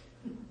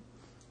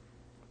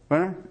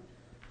 What?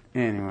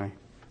 Anyway,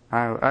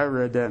 I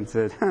read that and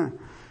said,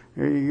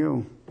 there you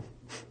go.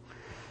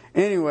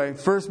 Anyway,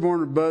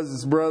 firstborn of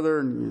Buzz's brother,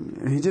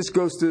 and he just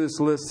goes through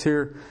this list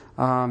here.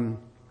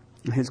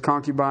 His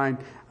concubine.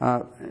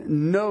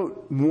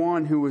 Note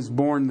one who was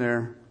born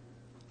there.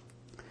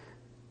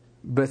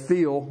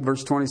 Bethuel,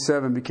 verse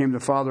 27, became the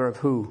father of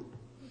who?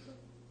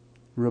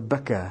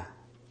 Rebekah.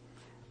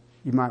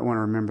 You might want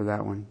to remember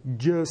that one,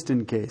 just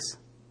in case.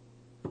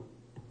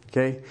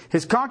 Okay?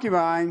 His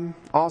concubine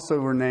also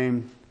were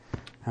named,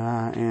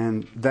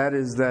 and that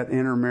is that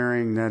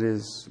intermarrying, that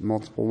is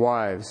multiple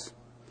wives.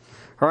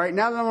 All right,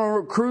 now that I'm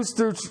going to cruise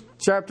through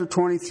chapter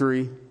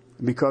 23,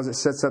 because it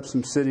sets up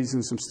some cities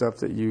and some stuff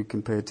that you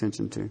can pay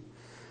attention to.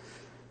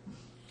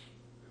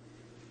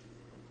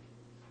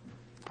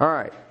 All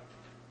right.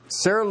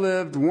 Sarah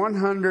lived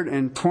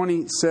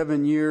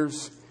 127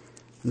 years.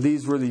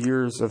 These were the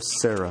years of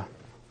Sarah.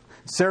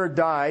 Sarah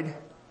died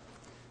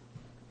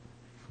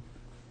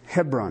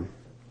Hebron,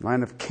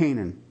 land of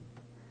Canaan.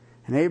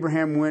 And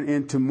Abraham went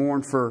in to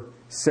mourn for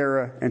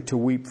Sarah and to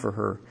weep for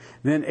her.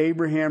 Then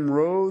Abraham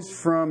rose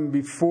from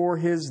before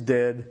his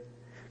dead.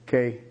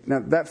 Okay, now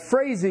that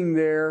phrasing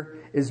there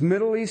is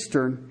Middle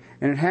Eastern,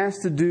 and it has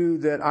to do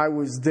that I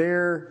was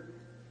there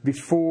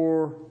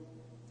before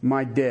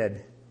my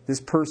dead.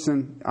 This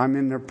person, I'm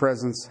in their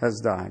presence,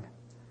 has died.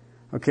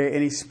 Okay,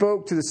 and he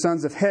spoke to the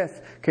sons of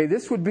Heth. Okay,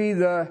 this would be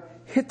the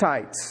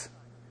Hittites,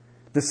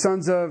 the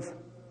sons of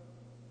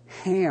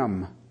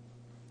Ham.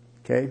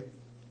 Okay,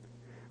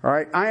 all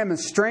right. I am a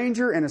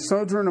stranger and a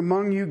sojourner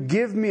among you.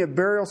 Give me a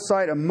burial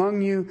site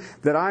among you,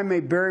 that I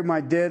may bury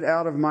my dead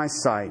out of my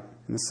sight.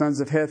 And the sons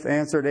of Heth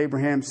answered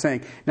Abraham,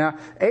 saying, now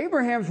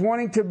Abraham's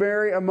wanting to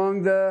bury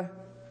among the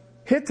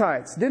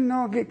Hittites. Didn't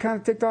all get kind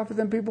of ticked off at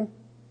them people?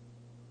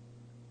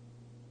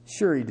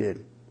 Sure he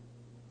did.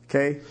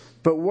 Okay,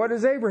 but what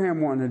does Abraham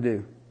want to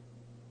do?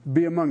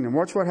 Be among them.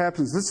 Watch what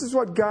happens. This is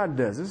what God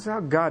does. This is how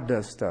God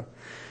does stuff.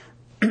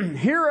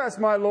 Hear us,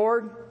 my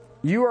Lord.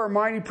 You are a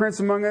mighty prince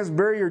among us.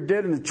 Bury your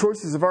dead in the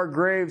choicest of our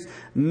graves.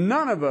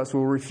 None of us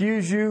will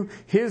refuse you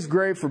his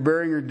grave for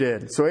burying your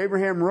dead. So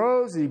Abraham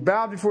rose and he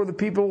bowed before the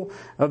people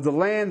of the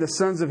land, the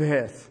sons of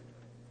Heth.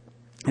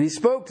 And he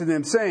spoke to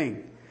them,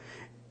 saying,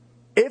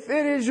 if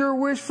it is your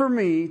wish for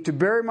me to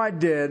bury my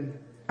dead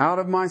out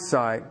of my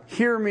sight,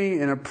 hear me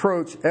and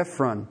approach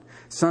Ephron,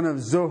 son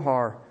of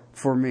Zohar,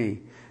 for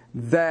me,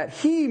 that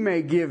he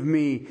may give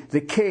me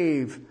the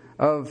cave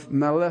of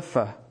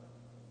Mechlepha.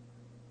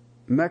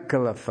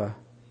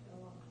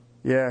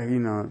 Yeah, you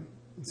know,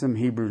 some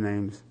Hebrew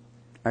names.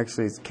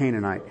 Actually, it's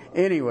Canaanite.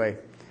 Anyway,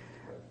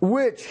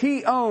 which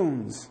he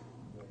owns,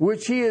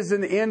 which he is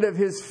in the end of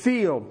his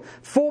field.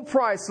 Full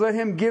price, let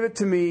him give it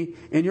to me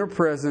in your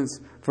presence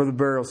for the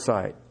burial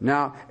site.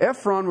 Now,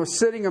 Ephron was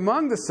sitting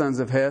among the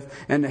sons of Heth,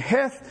 and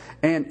Heth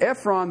and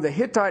Ephron the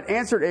Hittite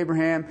answered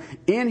Abraham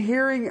in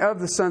hearing of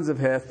the sons of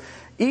Heth,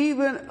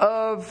 even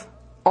of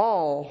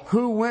all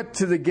who went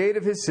to the gate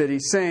of his city,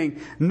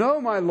 saying, no,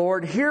 my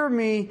Lord, hear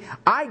me,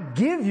 I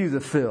give you the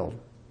field.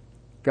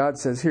 God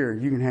says, here,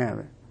 you can have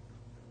it.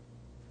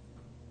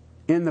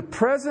 In the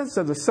presence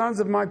of the sons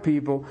of my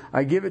people,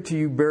 I give it to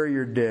you, bury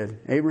your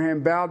dead.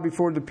 Abraham bowed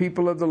before the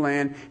people of the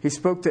land. He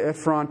spoke to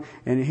Ephron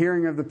in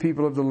hearing of the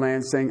people of the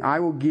land, saying, I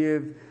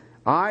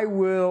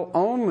will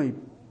only,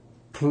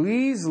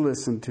 please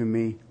listen to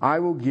me, I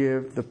will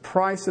give the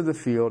price of the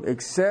field,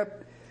 accept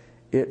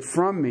it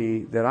from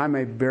me, that I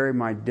may bury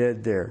my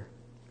dead there.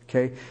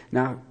 Okay.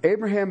 Now,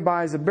 Abraham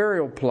buys a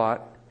burial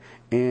plot,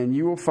 and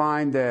you will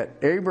find that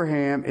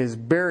Abraham is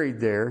buried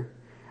there.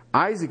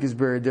 Isaac is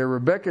buried there.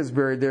 Rebekah is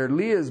buried there.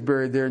 Leah is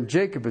buried there. And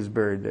Jacob is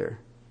buried there.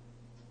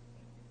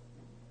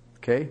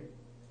 Okay?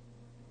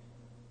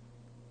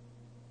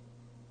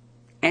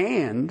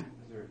 And... is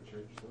there a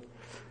church though?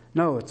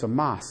 No, it's a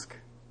mosque.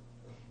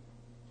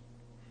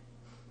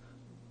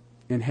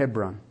 In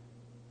Hebron.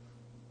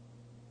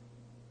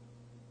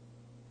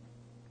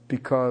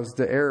 Because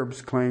the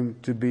Arabs claim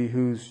to be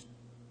whose...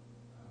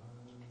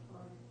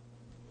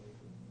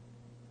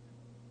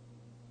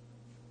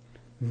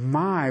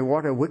 My,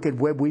 what a wicked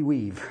web we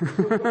weave.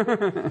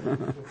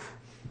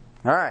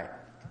 All right.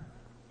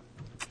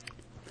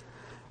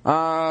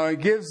 It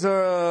gives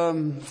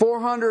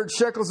 400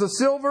 shekels of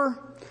silver.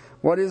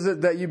 What is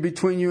it that you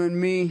between you and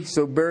me?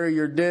 So bury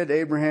your dead.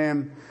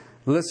 Abraham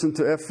listened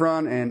to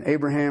Ephron, and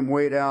Abraham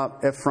weighed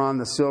out Ephron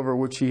the silver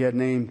which he had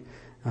named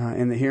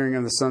in the hearing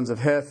of the sons of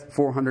Heth,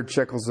 400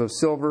 shekels of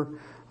silver,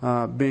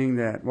 being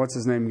that, what's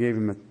his name, gave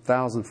him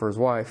 1,000 for his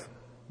wife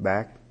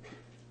back.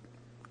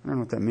 I don't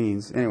know what that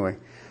means. Anyway.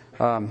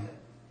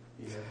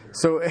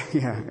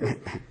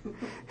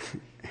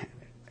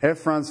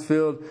 Ephron's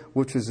field,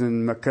 which was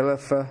in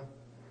Mechlepha,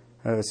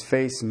 his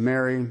face,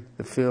 Mary,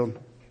 the field.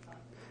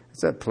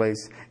 It's that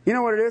place. You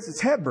know what it is?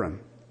 It's Hebron.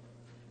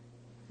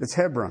 It's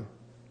Hebron.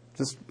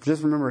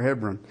 Just remember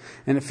Hebron.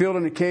 And the field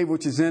and the cave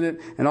which is in it,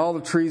 and all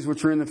the trees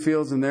which are in the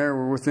fields and there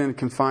were within the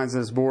confines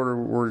of this border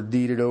were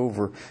deeded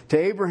over to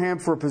Abraham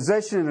for a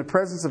possession in the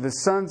presence of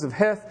his sons of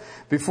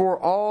Heth before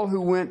all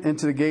who went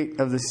into the gate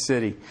of the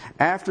city.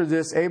 After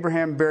this,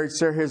 Abraham buried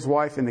Sarah his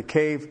wife in the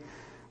cave,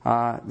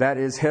 that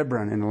is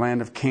Hebron, in the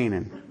land of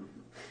Canaan.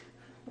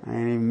 I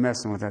ain't even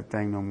messing with that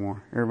thing no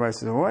more. Everybody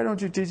says, why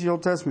don't you teach the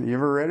Old Testament? You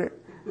ever read it?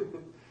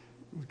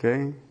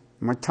 Okay.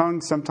 My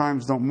tongue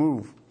sometimes don't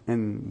move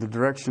in the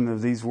direction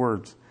of these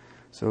words.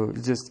 So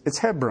it's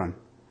Hebron.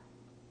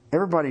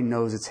 Everybody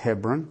knows it's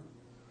Hebron.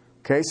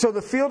 Okay, so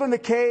the field and the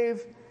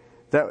cave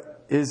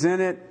that is in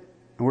it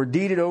were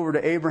deeded over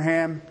to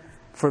Abraham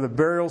for the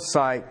burial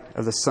site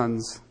of the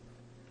sons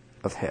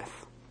of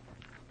Heth.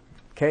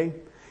 Okay,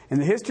 in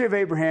the history of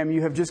Abraham,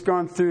 you have just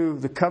gone through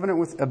the covenant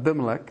with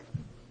Abimelech.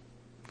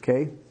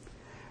 Okay,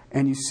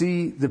 and you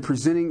see the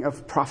presenting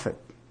of prophet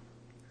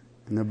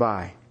and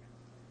Nebai.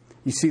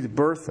 You see the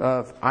birth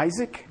of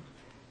Isaac.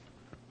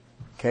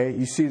 Okay,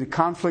 you see the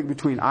conflict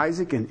between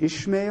Isaac and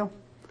Ishmael.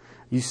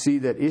 You see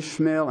that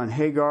Ishmael and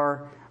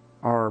Hagar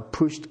are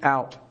pushed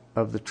out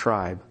of the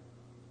tribe.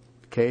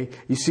 Okay,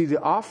 you see the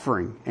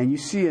offering, and you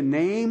see a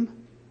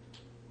name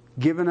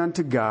given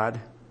unto God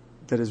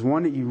that is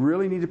one that you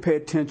really need to pay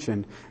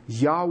attention.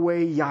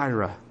 Yahweh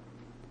Yireh.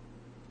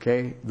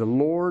 Okay, the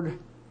Lord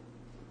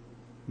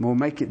will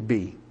make it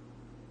be.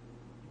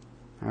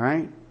 All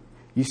right?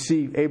 You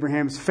see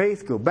Abraham's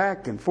faith go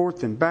back and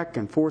forth and back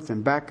and forth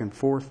and back and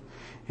forth.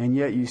 And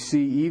yet you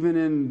see, even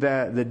in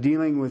the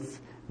dealing with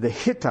the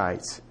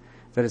Hittites,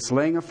 that it's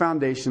laying a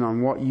foundation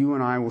on what you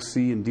and I will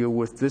see and deal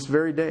with this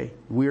very day.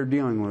 We are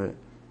dealing with it.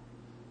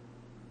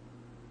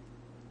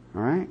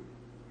 All right? You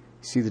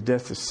see the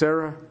death of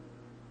Sarah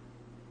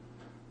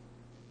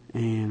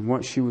and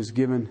what she was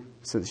given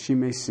so that she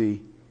may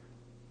see.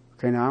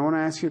 Okay, now I want to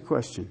ask you a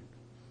question.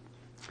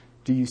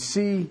 Do you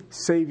see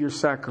Savior's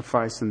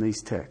sacrifice in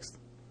these texts?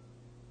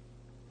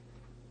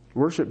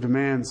 Worship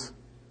demands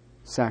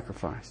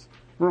sacrifice.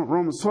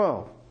 Romans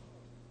 12.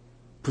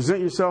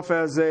 Present yourself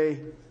as a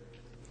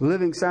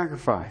living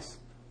sacrifice.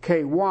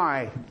 Okay,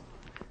 why?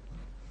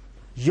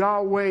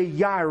 Yahweh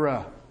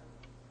Yireh.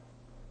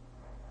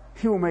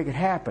 He will make it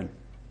happen.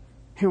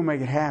 He will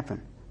make it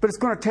happen. But it's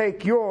going to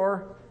take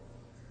your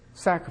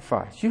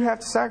sacrifice. You have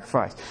to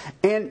sacrifice.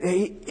 And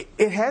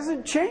it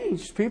hasn't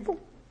changed, people.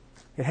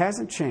 It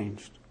hasn't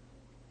changed.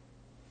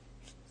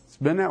 It's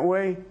been that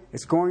way,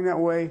 it's going that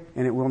way,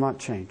 and it will not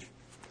change.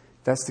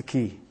 That's the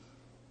key.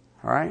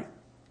 All right?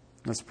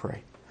 Let's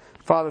pray.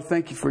 Father,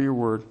 thank you for your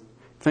word.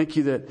 Thank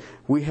you that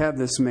we have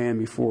this man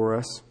before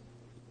us,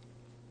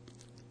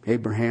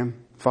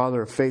 Abraham,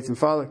 father of faith. And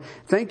Father,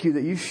 thank you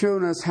that you've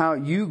shown us how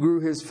you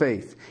grew his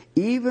faith.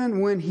 Even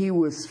when he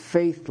was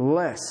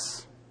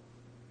faithless,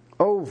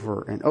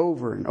 over and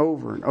over and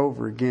over and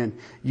over again,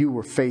 you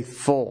were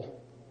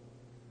faithful.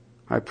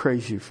 I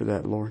praise you for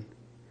that, Lord.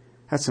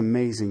 That's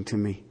amazing to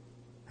me.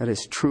 That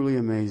is truly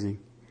amazing.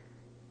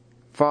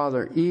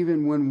 Father,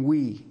 even when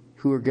we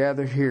who are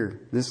gathered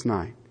here this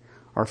night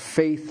are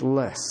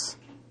faithless,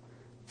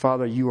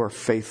 Father, you are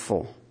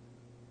faithful.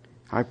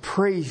 I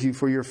praise you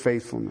for your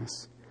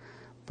faithfulness.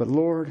 But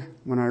Lord,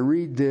 when I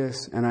read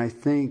this and I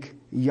think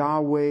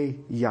Yahweh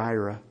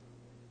Yireh,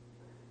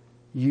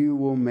 you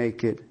will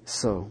make it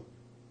so.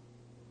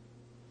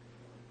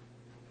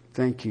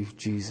 Thank you,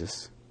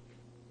 Jesus.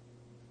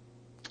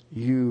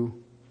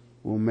 You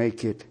will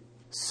make it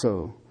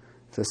so.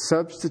 The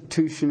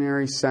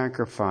substitutionary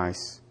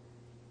sacrifice,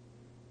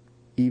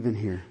 even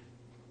here.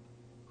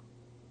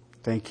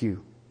 Thank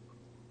you.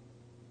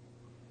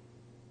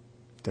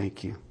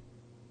 Thank you.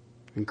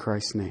 In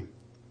Christ's name,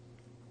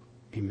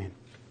 amen.